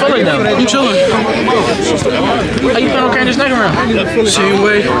 But how you feeling though? You chilling? How you feeling carrying this neck around? Same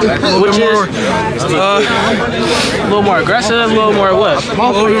way. Which is a little more aggressive, a little more what?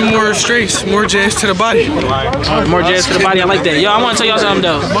 A little bit more straights, more jabs to the body. More jabs to the body. I like that. Yo, I want to tell y'all something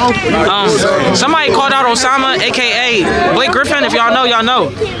though. Somebody called out Osama, aka Blake Griffin. If y'all know, y'all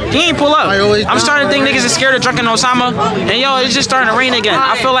know. He ain't pull up. I'm starting to think niggas is scared of drunken Osama, and yo, it's just starting to rain again.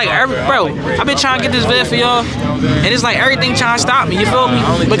 I feel like, bro, I've been trying to get this vid for y'all, and it's like everything trying to stop me, you feel me?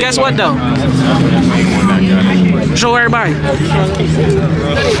 But guess what though? Show everybody.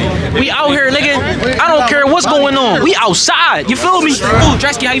 We out here, nigga. I don't care what's going on. We outside, you feel me? Ooh,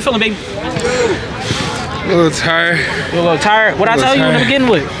 Dresky, how you feeling, baby? A little tired. You a little tired? What I tell you in the beginning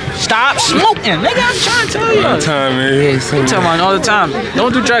with? Stop smoking, nigga. I'm trying to tell you. All the time, man. I'm telling you all the time.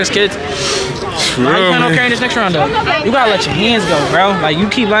 Don't do drugs, kids. How you plan on carrying this next round though? You gotta let your hands go, bro. Like you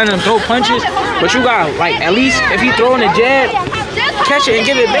keep letting them throw punches, but you gotta like at least if he throwing a jab, catch it and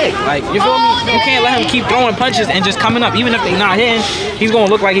give it back. Like you feel me? You can't let him keep throwing punches and just coming up. Even if they not hitting, he's gonna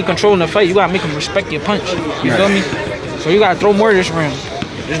look like he controlling the fight. You gotta make him respect your punch. You feel me? So you gotta throw more this round.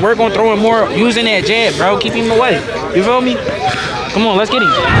 Just work on throwing more, using that jab, bro. Keep him away. You feel me? Come on, let's get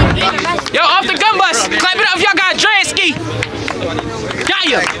him. Yo, off the gun bus. Clap it up if y'all got Dransky. Got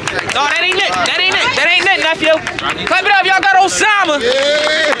ya. No, that ain't it. That ain't it. That ain't it, nephew. Clap it up if y'all got Osama.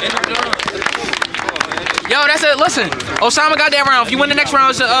 Yo, that's it. Listen, Osama got that round. If you win the next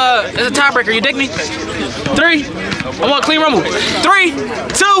round, it's a tiebreaker. You dig me? 3. I want a clean rumble. 3, 2, 1.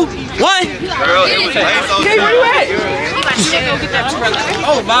 Okay, where you at?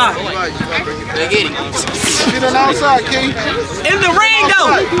 Oh, bye. Get it. Get on the outside, Key. In the rain, though.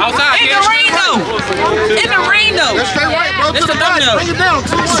 Outside. In the rain, though. In the rain, though. That's straight right, bro. That's To the the body. thumbnail. Bring it down.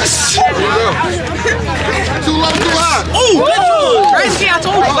 Too low, too high. Ooh, good move. Dransky, I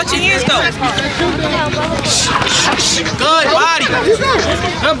told you. Let your hands go. Good body.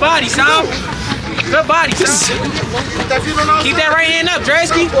 Good body, Sam. Good body, Sam. Keep that right hand up,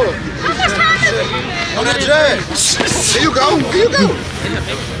 Dransky. On that jab. There you go. There you go.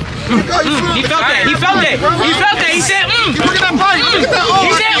 He felt that. He felt that. He felt that. He said, Look at that body. Look at that arm.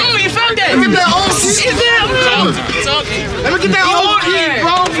 He said, he felt that. Look at that arm. He said, Let me get that arm,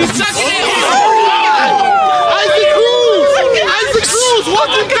 bro. He's sucking it. Icy Cruz. Icy Cruz.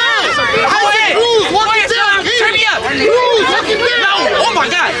 Walk it down. Icy Cruz. Walk it down. Turn me up. Cruz. Walk it down. No. Oh my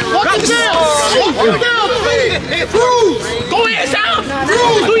God. Walk it down. Walk it down. Cruz. Go ahead, Sam.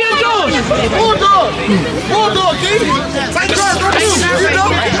 Do your job. Bulldog. Bulldog, King. Take guard, bro. You know.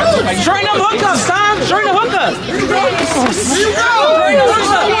 Straighten them hook up, Sam. Straighten the hook up. Here you go. Straighten the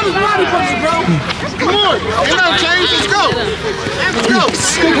hook up. Come on. Ain't no change. Let's go. Let's go.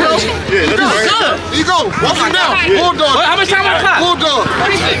 Here you go. Walk him down. Bulldog. How much time on the clock? Bulldog.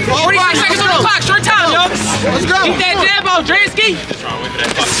 45 seconds on the clock. Short time, yo. Let's go. Keep that jab out, Dransky.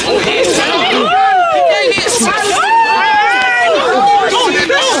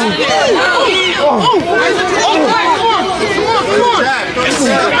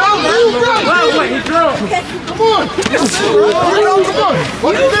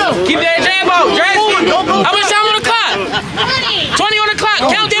 Keep that jab out, Dransky. How much time on the clock? 20 on the clock.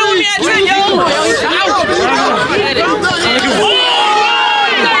 Count down with me at 10, yo.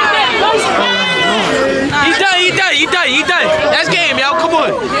 He done. That's game, yo. Come on.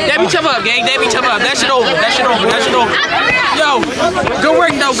 Dab each other up, gang. Dab each other up. That shit over. Yo, good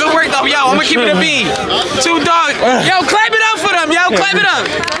work though. Yo, I'm gonna keep it a bean. 2 dogs. Yo, clap it up for them. Yo, clap it up.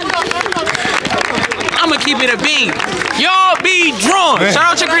 I'ma keep it a bean. Y'all be drawn. Shout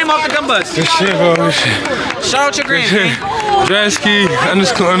out your Green off the gun bus. Good shit, bro. Good shit. Shout out your Green, man. Drasky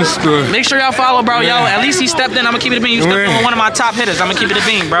 __. Make sure y'all follow, bro. Yo, at least he stepped in. I'ma keep it a bean. You stepped in with one of my top hitters. I'ma keep it a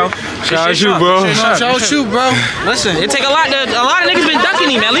bean, bro. Shout out you, bro. Shout out you, bro. Listen, it take a lot of niggas been ducking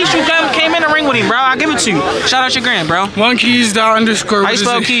him. At least you came in the ring with him, bro. I'll give it to you. Shout out your Grand, bro. __. How you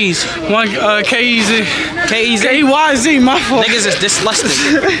spell keys? K-E-Z. K-E-Z? K-E-Y-Z, my fault. Niggas is disgusting.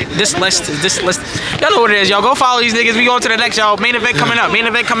 Disgusting. Y'all know what it is, y'all. Go follow these niggas. We going to the next, y'all. Main event coming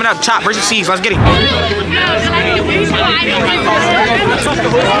up. Chop versus C's. Let's get it.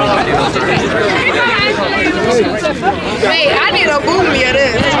 Hey, I need a boomie of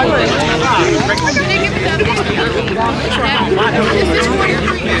this.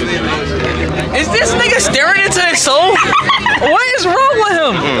 Is this nigga staring into his soul? What is wrong with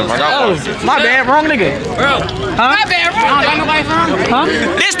him? Oh, my bad, wrong nigga. Huh? My bad, wrong nigga. Huh?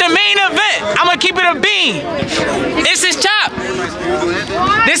 This the main event. I'ma keep it a bean. This is Chop.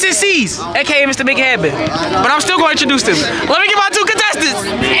 This is C's, aka Mr. Big Habit. But I'm still gonna introduce them. Let me get my two contestants.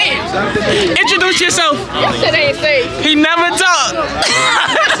 Introduce yourself. That shit ain't safe. He never talked.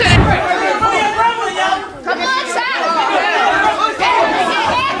 Come on, Chop.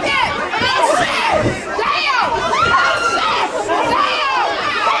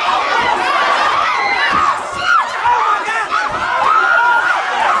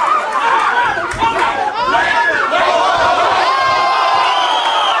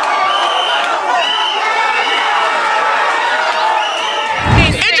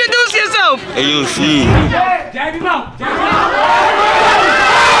 Introduce yourself. Hey, you see. Jab him out.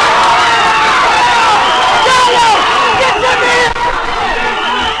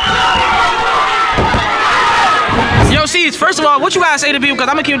 Yo, C's, first of all, what you gotta say to people? Because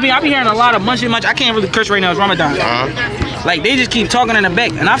I'm gonna keep it being. I be hearing a lot of much. I can't really curse right now. It's Ramadan. Like, they just keep talking in the back.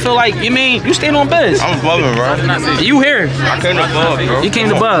 And I feel like, you staying on biz. I'm bugging, bro. You here. I came to bug, bro. You came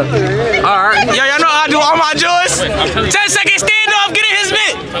to bug. Alright. Yo, y'all know how I do all my joys? 10 seconds stand off, get in his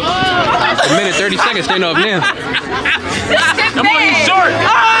mitt. A minute, 30 seconds, stand up now. Come on, he's short.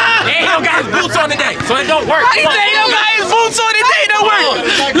 And he don't got his boots on today, so it don't work. He said he don't got his boots on today, don't work.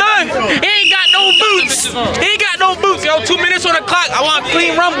 Look, he ain't got no boots. He ain't got no boots. Yo, 2 minutes on the clock. I want a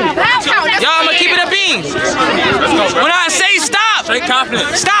clean rumble. Y'all, I'ma keep it a bean. When I say stop. Straight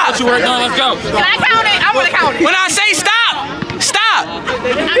confidence. Stop. What you working on, let's go. Can I count it? I want to count it. When I say stop. Stop.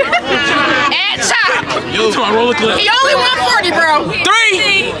 And Chop. You trying to roll a clip. He only 140, bro.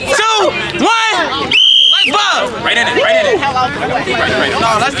 3, 2, 1. Let's bug. Right in it, right in it.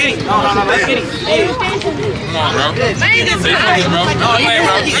 No, let's get it. No, let's get it. Yeah. Come on, bro. Say focus, bro. No,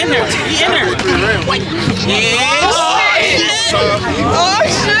 he in there. He in there. Yeah. Oh,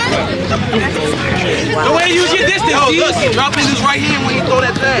 shit. The way to use your distance, look, dropping his right hand when you throw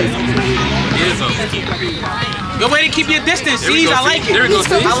that flag. Good way to keep your distance, C's. I like it. There we go,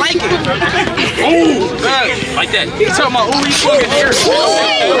 C's. I like it. Ooh, like that. He's talking about ooh, he's fucking here.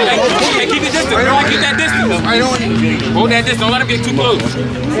 Hey, keep your distance. Bro. Keep that distance. Hold that distance. Don't let him get too close. Damn!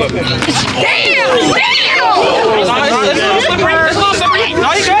 It's a little slippery.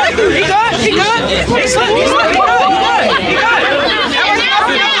 No, he good. He slipped. He good.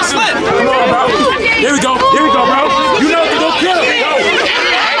 Slip. Come on, bro. There we go, bro. You know what to go kill him. Go.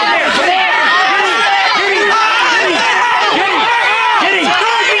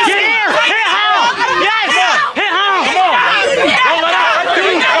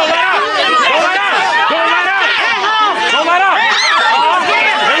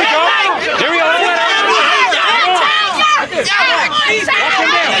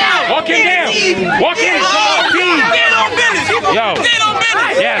 Walk him down. Walk in. Yo.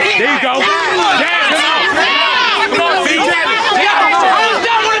 Yeah, there you go. Yeah, come on. Come on, see. Get the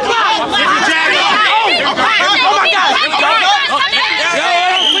jab. Oh my God. Here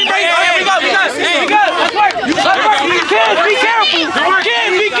we go. Here we go. Hey, good. Let's work. Kids, be careful.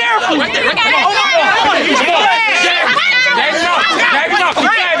 Kids, be careful. Oh my God. Jab him off. Keep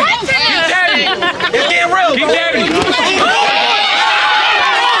jabbing. It's getting real. Keep jabbing.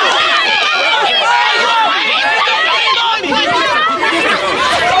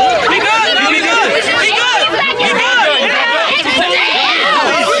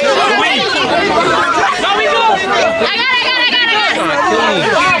 No, we good.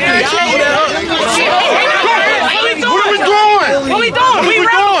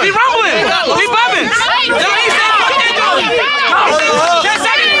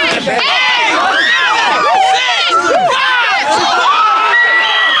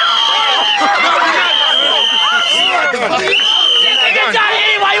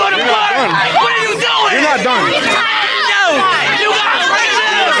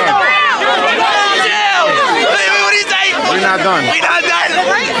 not done. We not done.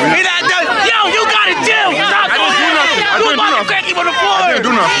 We not done. Yo, you got it, Jim. Stop doing that. You about to crack him on the floor. I didn't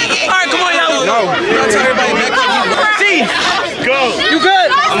do nothing. All right, come on, yo. No. Tell everybody next time. See, go. You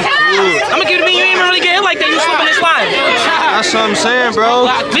good? I'm gonna give it to me. You ain't even really get hit like that. You slipping and sliding. That's what I'm saying, bro.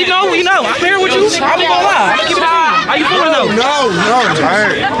 We know. I'm here with you. I'm gonna lie. I'm gonna keep it on. How you feeling though?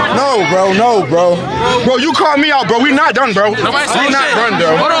 No, bro. Bro, you called me out, bro. We not done, bro. We not done,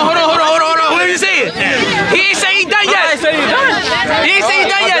 bro. Hold on. What are you saying? He ain't say he done yet. He ain't say he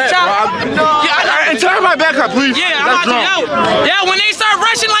done yet, Chop. And turn my back up, please. Yeah, I'm about to. Yeah, when they start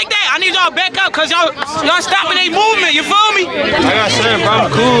rushing like that, I need y'all back up, cause y'all stopping their movement. You feel me? I got something, bro. I'm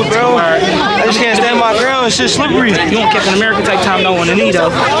cool, bro. I just can't stand my girl. It's just slippery. You want Captain America type time though on the knee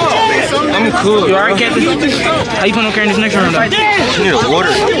though. I'm cool. You alright, Captain? How you planning on carrying this next round though? I need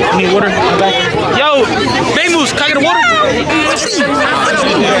water. You need water? Yo, Big Moose, can I get a water?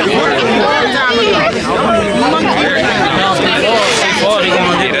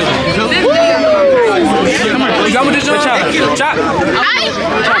 You got with this job? Chop.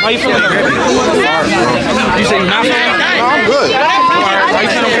 How you feeling? You say you're not feeling? No, I'm good. How you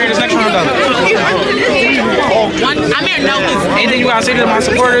feeling on carrying this next round though? I'm here, no. Anything you gotta say to my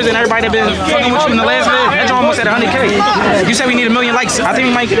supporters and everybody that been fucking with you in the last minute? That's almost at 100K. You said we need 1 million likes. I think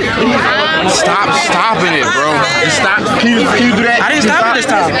we might get it. Stop stopping it, bro. Just stop. Can you do that? I didn't stop it this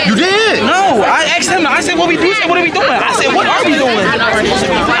time. You did? No, I asked him. I said, what are we doing? I said, what are we doing?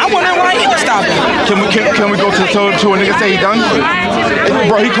 I wonder why he was stopping. Can we go to a nigga say he done?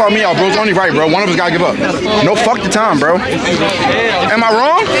 Bro, he called me out, bro. It's only right, bro. One of us gotta give up. No, fuck the time, bro. Am I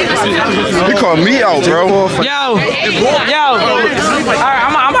wrong? He called me out, bro. Yo. Alright,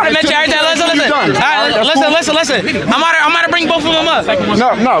 I'm about to mention everything. Listen. Alright, listen. I'm about to bring both of them up.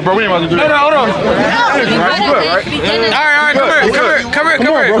 No, bro, we ain't about to do that. Hold on. Right? Alright, come here.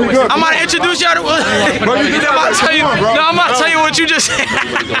 I'm about to introduce y'all to Bro, I'm about to tell you. No, I'm about to tell you what you just said. Bro,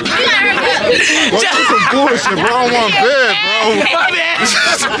 this is some bullshit, bro. I don't want bed, bro.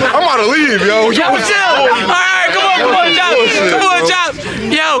 I'm about to leave, yo. Yo, chill. Alright, come on, Chop. Come on, Chop.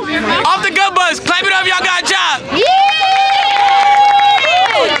 Yo, off the gut buzz. Clap it up, y'all got Chop.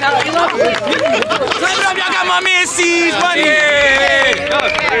 Clap it up, y'all got my man C's money.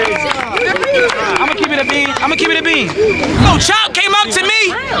 I'ma keep it a bean. No, Chop came up to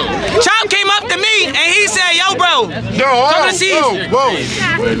me. And he said, yo, bro. Come to C's. Whoa.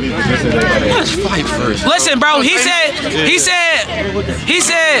 Let's fight first. Listen, bro, he said,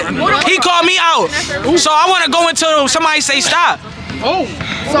 he called me out. So I want to go until somebody say stop. Oh.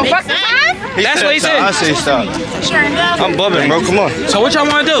 So fuck the time? That's what he said. I say stop. I'm bubbing, bro. Come on. So what y'all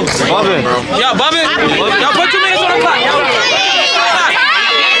want to do? Bubbing, bro. Y'all bubbing? Y'all put 2 minutes on the clock.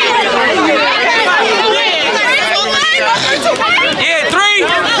 Yeah, 3,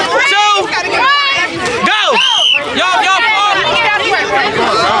 2, go! Y'all.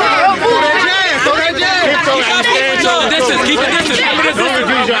 Keep the distance.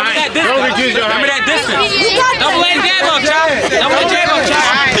 Remember that distance. Double A jab up, Chop.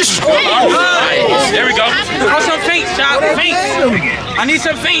 There we go. Throw some feints, Chop. I need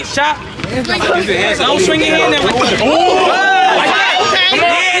some feints, Chop. Don't swing your hand there.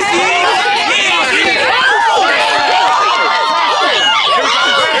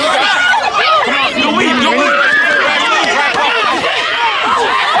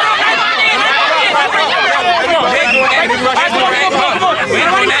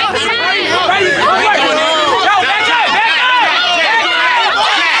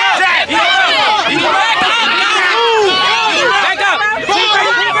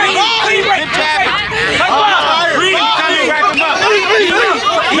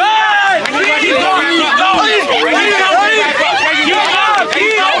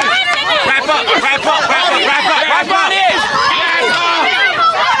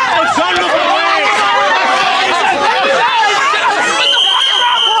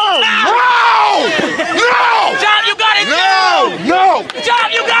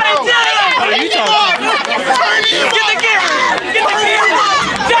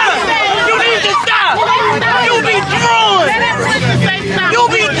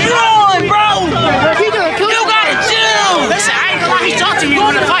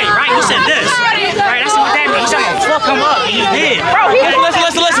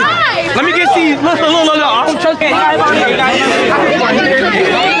 Listen. Let me get these. Look. I don't trust that. I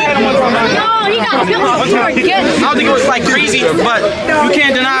don't think it was like crazy, but you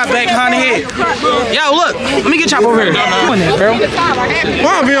can't deny back behind the head. Yo, look. Let me get Chop over here. Come on there, bro.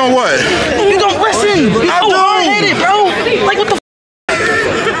 Why be on what? You don't listen. You so hard-headed, bro. Like what the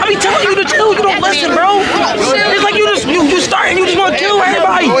I be telling you to chill. You don't listen, bro. It's like you start and you just want to kill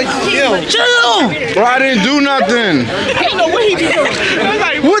everybody. Chill. Bro, I didn't do nothing.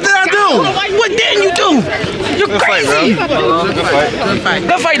 What did I do? What didn't you do? You're crazy.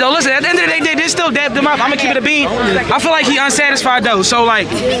 Good fight though. Listen, at the end of the day, they still dabbed him up. I'm gonna keep it a bean. I feel like he unsatisfied though. So like,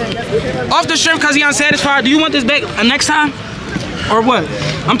 off the shrimp because he unsatisfied. Do you want this back next time? Or what?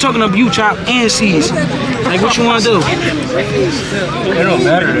 I'm talking to you, Chop, and C's. Like, what you want to do? It don't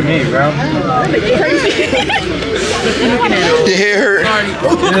matter to me, bro. Your hair hurt.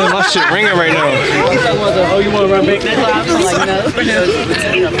 Yeah, my shit ringing right now. Oh, you want to run back?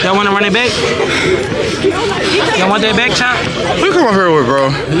 Y'all want to run it back? Y'all want that back, Chop? What you come up here with,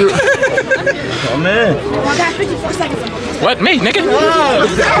 bro? Oh, man. What? Me, nigga?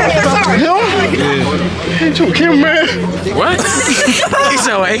 Him? Ain't you a cameraman? What? He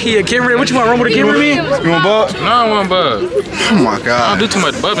said, hey, he a cameraman. What you want, run with a cameraman? You want bub? No, I want bub. Oh my God. I don't do too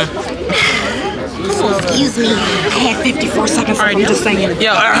much bubbing. Excuse me, I had 54 seconds left. I'm just saying.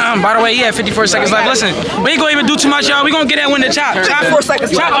 Yo, by the way, yeah, 54 seconds left. Listen, we ain't gonna even do too much, y'all. We gonna get that win to Chop. Chop 4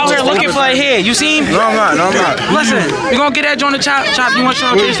 seconds. Chop out here looking for a head. You see him? No, I'm not. No, I'm not. Listen, we gonna get that joint to Chop. Chop, you want to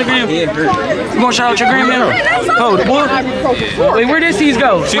shout out your Instagram? You gonna shout out your gram, man? Oh, the boy. Wait, where did C's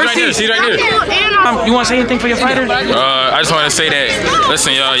go? She's right there. She's right there. You want to say anything for your fighter? I just want to say that.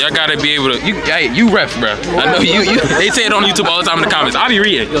 Listen, y'all gotta be able to. You ref, bro. I know you. They say it on YouTube all the time in the comments. I be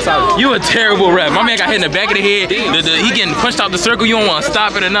reading. You a terrible ref. My man got hit in the back of the head. He getting punched out the circle. You don't want to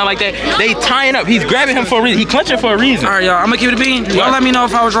stop it or nothing like that. They tying up. He's grabbing him for a reason. He clenching for a reason. All right, y'all. I'm gonna keep it a bean. Y'all let me know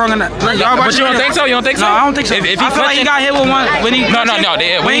if I was wrong or not. But you don't think so? You don't think so? No, I don't think so. If he I feel like he got hit with one when he. No.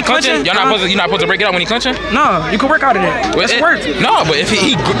 When he clenching, you're not supposed to break it out when he clenching. No, you can work out of that. That's work. No, but if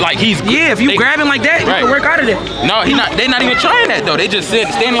he's if you grab him like that, you can work out of that. No, they're not even trying that though. They just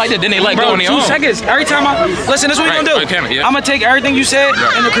standing like that, then they let go on their own. 2 seconds. Every time listen, this is what we gonna do. I'm gonna take everything you said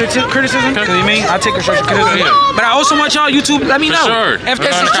in the criticism. You know what I mean? I take constructive criticism. But I also want y'all YouTube. Let me know. Sure. If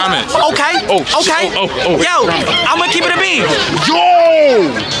this is comments. Okay. Okay. Yo, I'm gonna keep it a bean. Yo.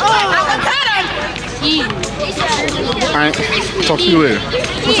 Alright, talk to you later.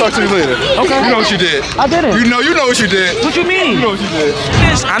 We'll talk to you later. Okay. You know what you did. I did it. You know what you did. What you mean? You know what you did.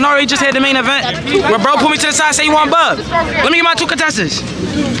 I know he just had the main event where bro put me to the side, say he want bub. Let me get my 2 contestants.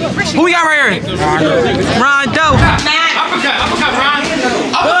 Who we got right here? Rondo. I forgot Ron.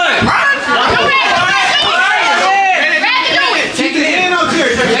 Good. Take it in out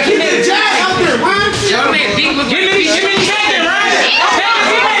there. Take it in. Jack out there, Ron. Give me the champion, Ron.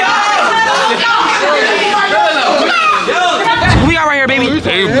 Who we got right here, baby?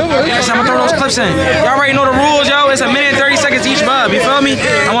 Yes, I'm gonna throw those clips in. Y'all already know the rules, yo. It's a minute and 30 seconds each bub. You feel me?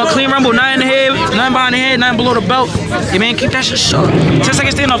 I want clean rumble, nothing in the head, nothing behind the head, nothing below the belt. Yeah, man, keep that shit short. 10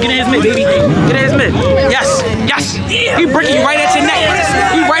 seconds stand off. Get in his mid, baby. Get in his mid. Yes. He breaking you right at your neck.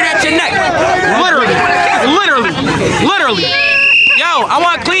 He right at your neck. Literally. Yo, I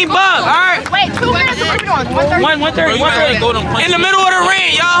want clean bub, alright? Wait, 2 minutes. What are we doing? 130. In the middle of the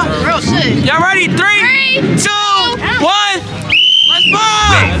ring, y'all. Real shit. Y'all ready? 3, 2, 1. Let's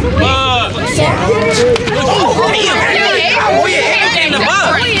bub! Oh yeah, came the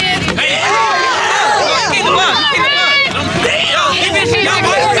bub. Came the bub. Yo, give this shit.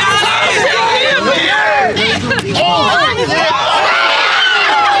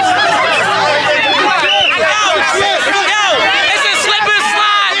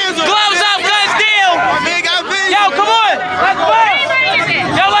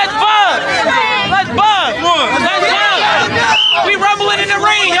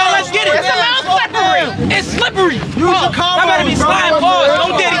 It's slippery. I better be slime balls.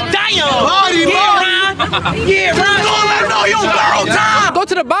 Don't daddy die on. Yeah, Ron. Don't let him know you borrow time. Go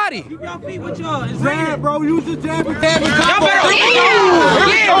to the body. Jab, bro. Use the jab and jab. Y'all better.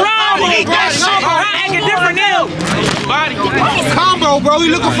 Yeah, Ron. Ron acting different now. Body. Combo, bro.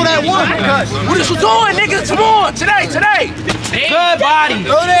 You looking for that one? What is you doing, nigga? Come on. Today. Good body.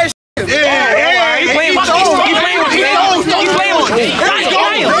 Yeah. He playing with you. He playing with you.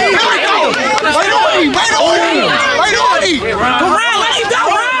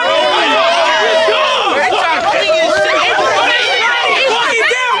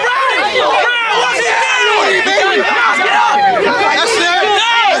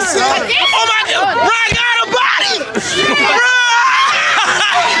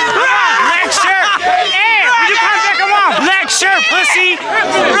 Pussy!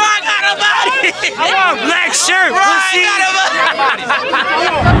 Ron got a body! I want a black shirt, pussy! Ron got a body!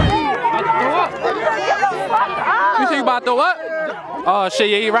 You think you about to throw up? Oh shit,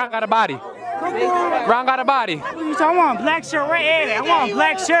 yeah, Ron got a body. Ron got a body. I want a black shirt right here. I want a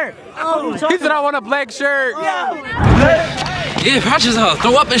black shirt. He said I want a black shirt. Yeah, bro, I just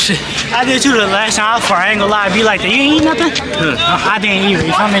throw up and shit. I did too the last time I was I ain't gonna lie, be like, you ain't eat nothing? I didn't eat it.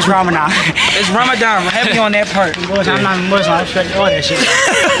 You feel me? It's Ramadan. It's Ramadan. Heavy on that part. I'm not Muslim. I respect all that shit.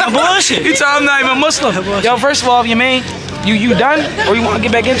 Bullshit. You tell I'm not even Muslim. Yo, first of all, you mean, you done? Or you want to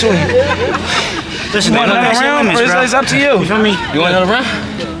get back into it? Listen, you want another round? Or it's up to you. You feel me? You want another round?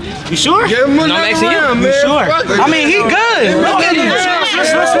 You sure? No, I'm asking you. You sure? I mean, he good.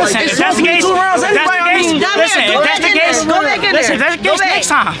 Listen, if that's the case, next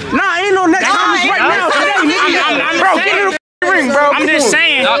time. Nah, ain't no next time. It's right now. Bro, get in the ring, bro. I'm just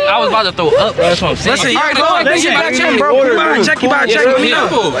saying. I was about to throw up, bro. That's what I'm saying. Listen, all right, go ahead. Get back check, bro. You better check.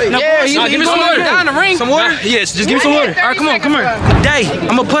 Yeah, give me some water. Down the ring. Some water? Yes, just give me some water. All right, come on, come here. Day,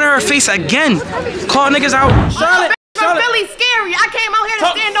 I'm gonna put her in her face again. Call niggas out. Charlotte. I'm really scary. I came out here to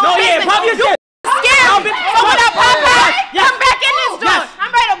stand on business. Yeah, pop your shit. Scary. So when I pop out, I'm back in this joint.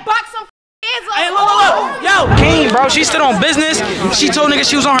 I'm ready to box some heads up. Hey, look. Yo, King, bro, she stood on business. She told niggas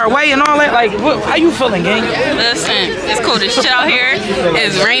she was on her way and all that. Like, how you feeling, gang? Listen, it's cold as shit out here.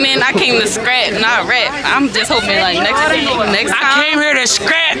 It's raining. I came to scrap, not rap. I'm just hoping, like, next time. I came here to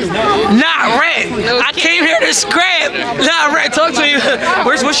scrap, not rap. I came here to scrap, not rap. Talk to you.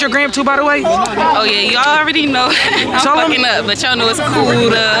 What's your gram too, by the way? Oh, yeah, y'all already know. I'm fucking up, but y'all know it's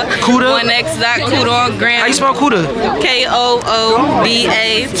Kuda. Kuda? 1x.Kuda on gram. How you spell Kuda? Kooba,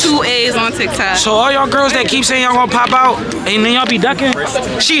 2 A's on TikTok. So all y'all girls that keep saying y'all gonna pop out and then y'all be ducking,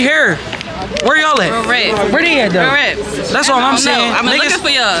 she here. Where y'all at? Where they at though? That's all I'm saying. I'm looking for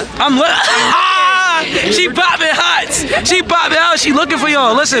y'all. I'm she popping hots. She popping out. She looking for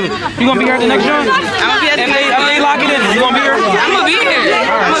y'all. Listen, you gonna be here at the next joint? I'm gonna be at the next joint. If they lock it in, you gonna be here? I'm gonna be here.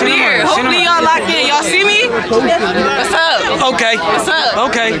 I'm gonna be here. Hopefully y'all locked in. Y'all see me? What's up? Okay. What's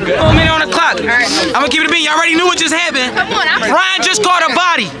up? Okay. 1 minute on the clock. I'm gonna keep it a beat. Y'all already knew what just happened. Ryan just caught a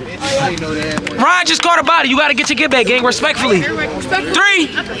body. Ryan just caught a body. You gotta get your get back, gang. Respectfully. 3, 2,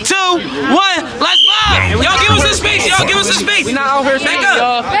 1. Let's vibe. Y'all give us some space. Y'all give us some space. We not out here back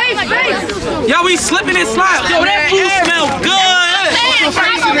up. Y'all, we slipping and slide. Yo, that food smell good.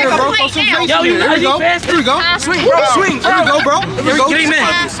 Yo, you fast? Here we go. Swing, bro. Swing. Here we go, bro. Here we go. Get him in.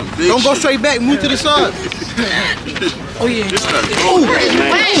 Don't go straight back. Move to the side. Oh yeah.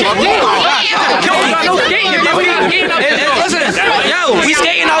 Listen, yo, we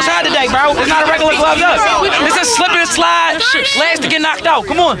skating outside today, bro. It's not a regular glove up. It's a slip and slide. Last to get knocked out.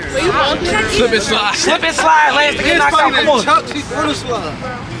 Come on. Slip and slide. Slip and slide. Last to get knocked out. Come on.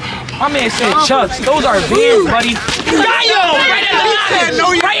 My man said chucks. Those are beers, buddy. Got yo! Right at the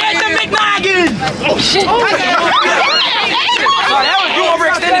noggin! Right at the McNoggin! Oh shit! Oh, that was you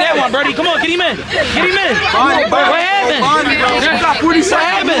overextended that one, Birdie. Come on, get him in. Get him in. What happened? What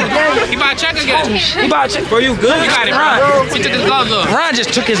happened? He about to check again. He about to check. Bro, you good? You got it, Ron. He took his gloves off. Ron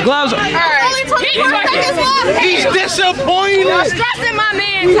just took his gloves off. Only 24 seconds left. He's disappointed. You're stressing my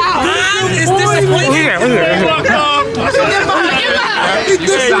man's out. Ron is disappointed.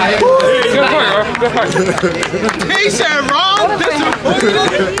 He said Ron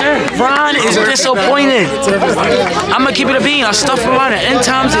disappointed. Ron is disappointed. I'm gonna keep it a bean. I stuff Ron at end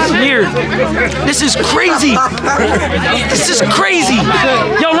times is weird. This is crazy. This is crazy.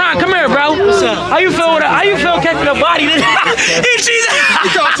 Yo, Ron, come here, bro. How you feel? How you feel catching a body? He cheated.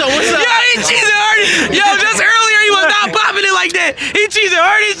 Yo, he cheated hard. Yo, just earlier he was not popping it like that. He cheated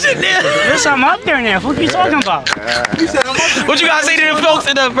hard as shit there. There's something up there now. What are you talking about? What you gotta say to them folks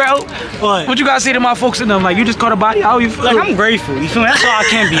in them, bro? What you gotta say to my folks in them? Like, you just caught a body. How you feel? Like, I'm grateful. You feel me? That's all I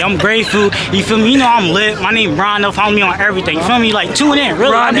can be. I'm grateful. You feel me? You know I'm lit. My name Ron. They'll follow me on everything. You feel me? Like, tune in.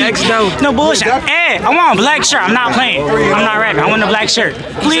 Really. Ron X dope. No bullshit. Hey, I want a black shirt. I'm not playing. I'm not rapping. I want a black shirt.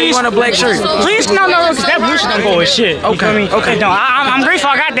 Please. You want a black shirt? Please, no, because that bullshit don't go with shit. Okay. You feel me? Okay. No, I'm grateful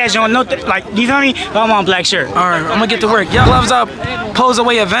I got that joint. No, like, you feel me? But I want a black shirt. All right, I'm gonna get to work. Y'all gloves up, pose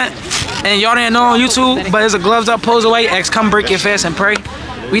away event. And y'all didn't know on YouTube, but it's a gloves up, pose away, X, come break your fast and pray.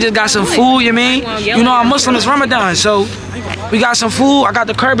 We just got some food, you mean? You know I'm Muslim, it's Ramadan, so we got some food. I got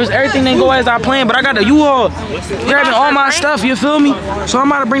the curbers, everything didn't go as I planned, but I got the U-Haul grabbing all my stuff, you feel me? So I'm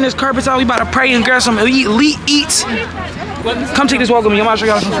about to bring this carpets out, we about to pray and grab some elite eats. Come take this walk with me, I'm about to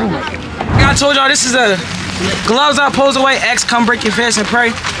show y'all some food. I told y'all this is a gloves up, pose away, X, come break your fast and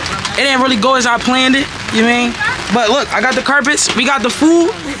pray. It didn't really go as I planned it, you mean? But look, I got the carpets, we got the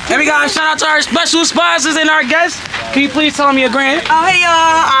food, And we got a shout out to our special sponsors and our guests. Can you please tell me your grand? Oh, hey y'all,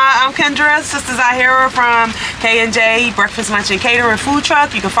 I'm Kendra, Sisters Ahira from K&J Breakfast, Lunch, and Catering Food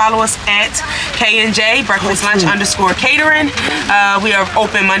Truck. You can follow us at K&J Breakfast, Lunch _ Catering. We are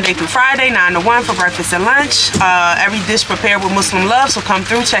open Monday through Friday, 9 to 1 for breakfast and lunch. Every dish prepared with Muslim love, so come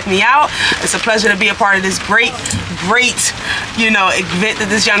through, check me out. It's a pleasure to be a part of this great, you know, event that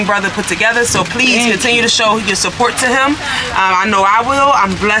this young brother put together. So please continue to show your support to him. I know I will.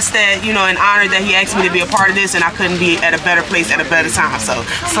 I'm blessed that, you know, and honored that he asked me to be a part of this, and I couldn't be at a better place at a better time. So,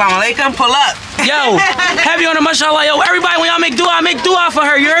 assalamu alaikum, pull up. Yo, heavy on the mashallah. Yo, everybody, when y'all make dua for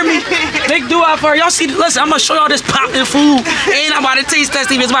her, you heard me? Make dua for her. Y'all see, listen, I'm gonna show y'all this popping food, and I'm about to taste that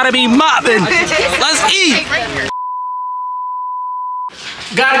Steve. It's about to be mopping. Let's eat.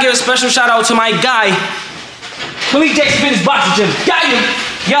 Gotta give a special shout out to my guy, Malik Jackson Fitness Boxing Gym. Got you.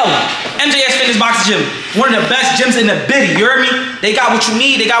 Yo, MJS Fitness Boxing Gym. One of the best gyms in the biddy, you heard me? They got what you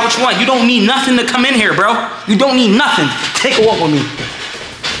need, they got what you want. You don't need nothing to come in here, bro. You don't need nothing. Take a walk with me.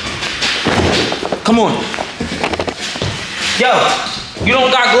 Come on. Yo, you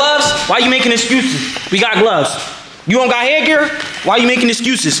don't got gloves? Why you making excuses? We got gloves. You don't got hair gear? Why you making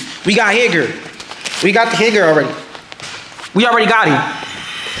excuses? We got hair gear. We got the hair gear already. We already got him.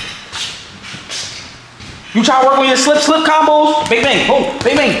 You try to work on your slip combos? Bang, bang, boom,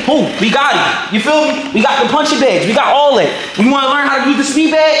 bang, bang, boom. We got it. You feel me? We got the punching bags. We got all that. You want to learn how to use the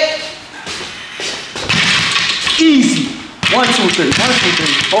speed bag? Easy. 1, 2, 3. 1, 2,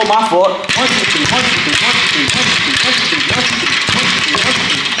 3. Oh, my fault. 1, 2, 3. 1, 2, 3. 1, 2, 3. 1, 2, 3. 1, 2, 3. 1, 2, 3. 1, 2,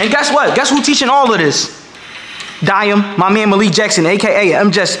 3. And guess what? Guess who teaching all of this? Diam, my man Malik Jackson, aka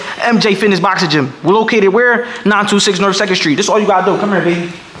MJ Fitness Boxing Gym. We're located where? 926 North 2nd Street. This is all you gotta do. Come here,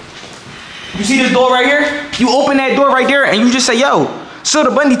 baby. You see this door right here? You open that door right there and you just say, yo,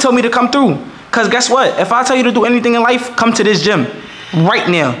 Silda Bundy told me to come through. Cause guess what? If I tell you to do anything in life, come to this gym right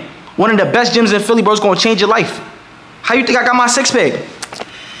now. One of the best gyms in Philly, bro. It's gonna change your life. How you think I got my 6-pack?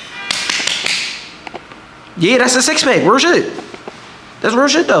 Yeah, that's a 6-pack. Real shit. That's real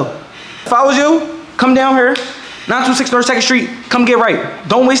shit though. If I was you, come down here, 926 North 2nd Street, come get right.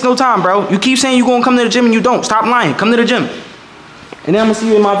 Don't waste no time, bro. You keep saying you gonna come to the gym and you don't. Stop lying. Come to the gym. And then I'm gonna see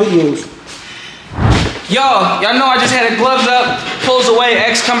you in my videos. Y'all know I just had the gloves up, pulls away,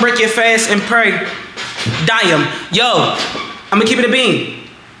 X, come break your fast and pray. Diam. Yo, I'm gonna keep it a bean.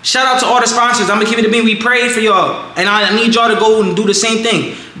 Shout out to all the sponsors. I'm gonna keep it a bean. We prayed for y'all. And I need y'all to go and do the same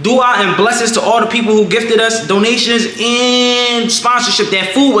thing. Dua and blessings to all the people who gifted us donations and sponsorship.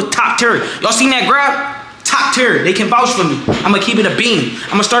 That food was top tier. Y'all seen that grab? Top tier. They can vouch for me. I'm gonna keep it a bean.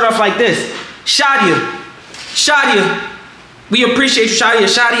 I'm gonna start off like this. Shadia. We appreciate you, Shadia.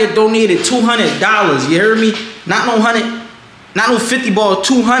 Shadia donated $200. You heard me? Not no 100, not no 50 ball,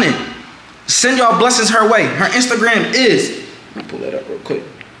 200. Send y'all blessings her way. Her Instagram is, let me pull that up real quick.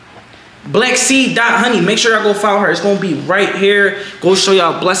 blackseed.honey. Make sure y'all go follow her. It's gonna be right here. Go show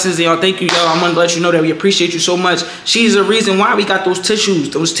y'all blessings and y'all. Thank you, y'all. I'm gonna let you know that we appreciate you so much. She's the reason why we got those tissues,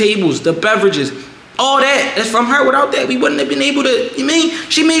 those tables, the beverages. All that is from her. Without that, we wouldn't have been able to, you mean?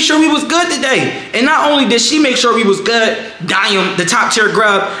 She made sure we was good today. And not only did she make sure we was good, Diam, the top tier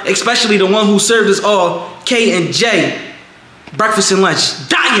grub, especially the one who served us all, K&J, breakfast and lunch.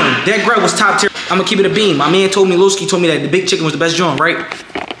 Diam, that grub was top tier. I'm gonna keep it a beam. My man told me, Lowski told me that the big chicken was the best joint, right?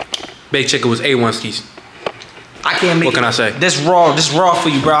 Big chicken was A1 skis. I can't make What can I say? This raw for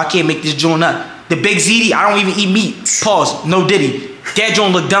you, bro. I can't make this joint up. The big ZD, I don't even eat meat. Pause, no diddy. That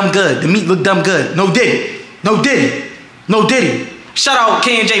joint look dumb good. The meat look dumb good. No diddy. No diddy. No diddy. Shout out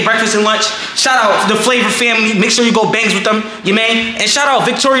K&J Breakfast and Lunch. Shout out the Flavor family. Make sure you go bangs with them, you man. And shout out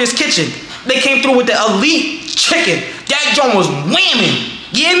Victoria's Kitchen. They came through with the elite chicken. That joint was whamming.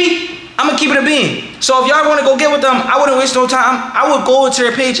 You hear me? I'm gonna keep it a bean. So if y'all wanna go get with them, I wouldn't waste no time. I would go into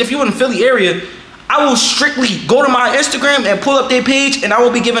their page. If you're in the Philly area, I will strictly go to my Instagram and pull up their page and I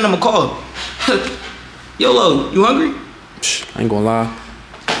will be giving them a call. YOLO, you hungry? I ain't gonna lie.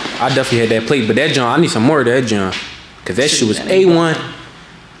 I definitely had that plate, but that John, I need some more of that John. Cause that shit was A1.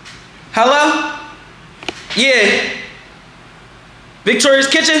 Hello? Yeah. Victoria's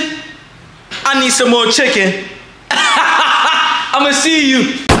Kitchen? I need some more chicken. I'ma see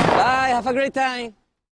you. Bye, have a great time.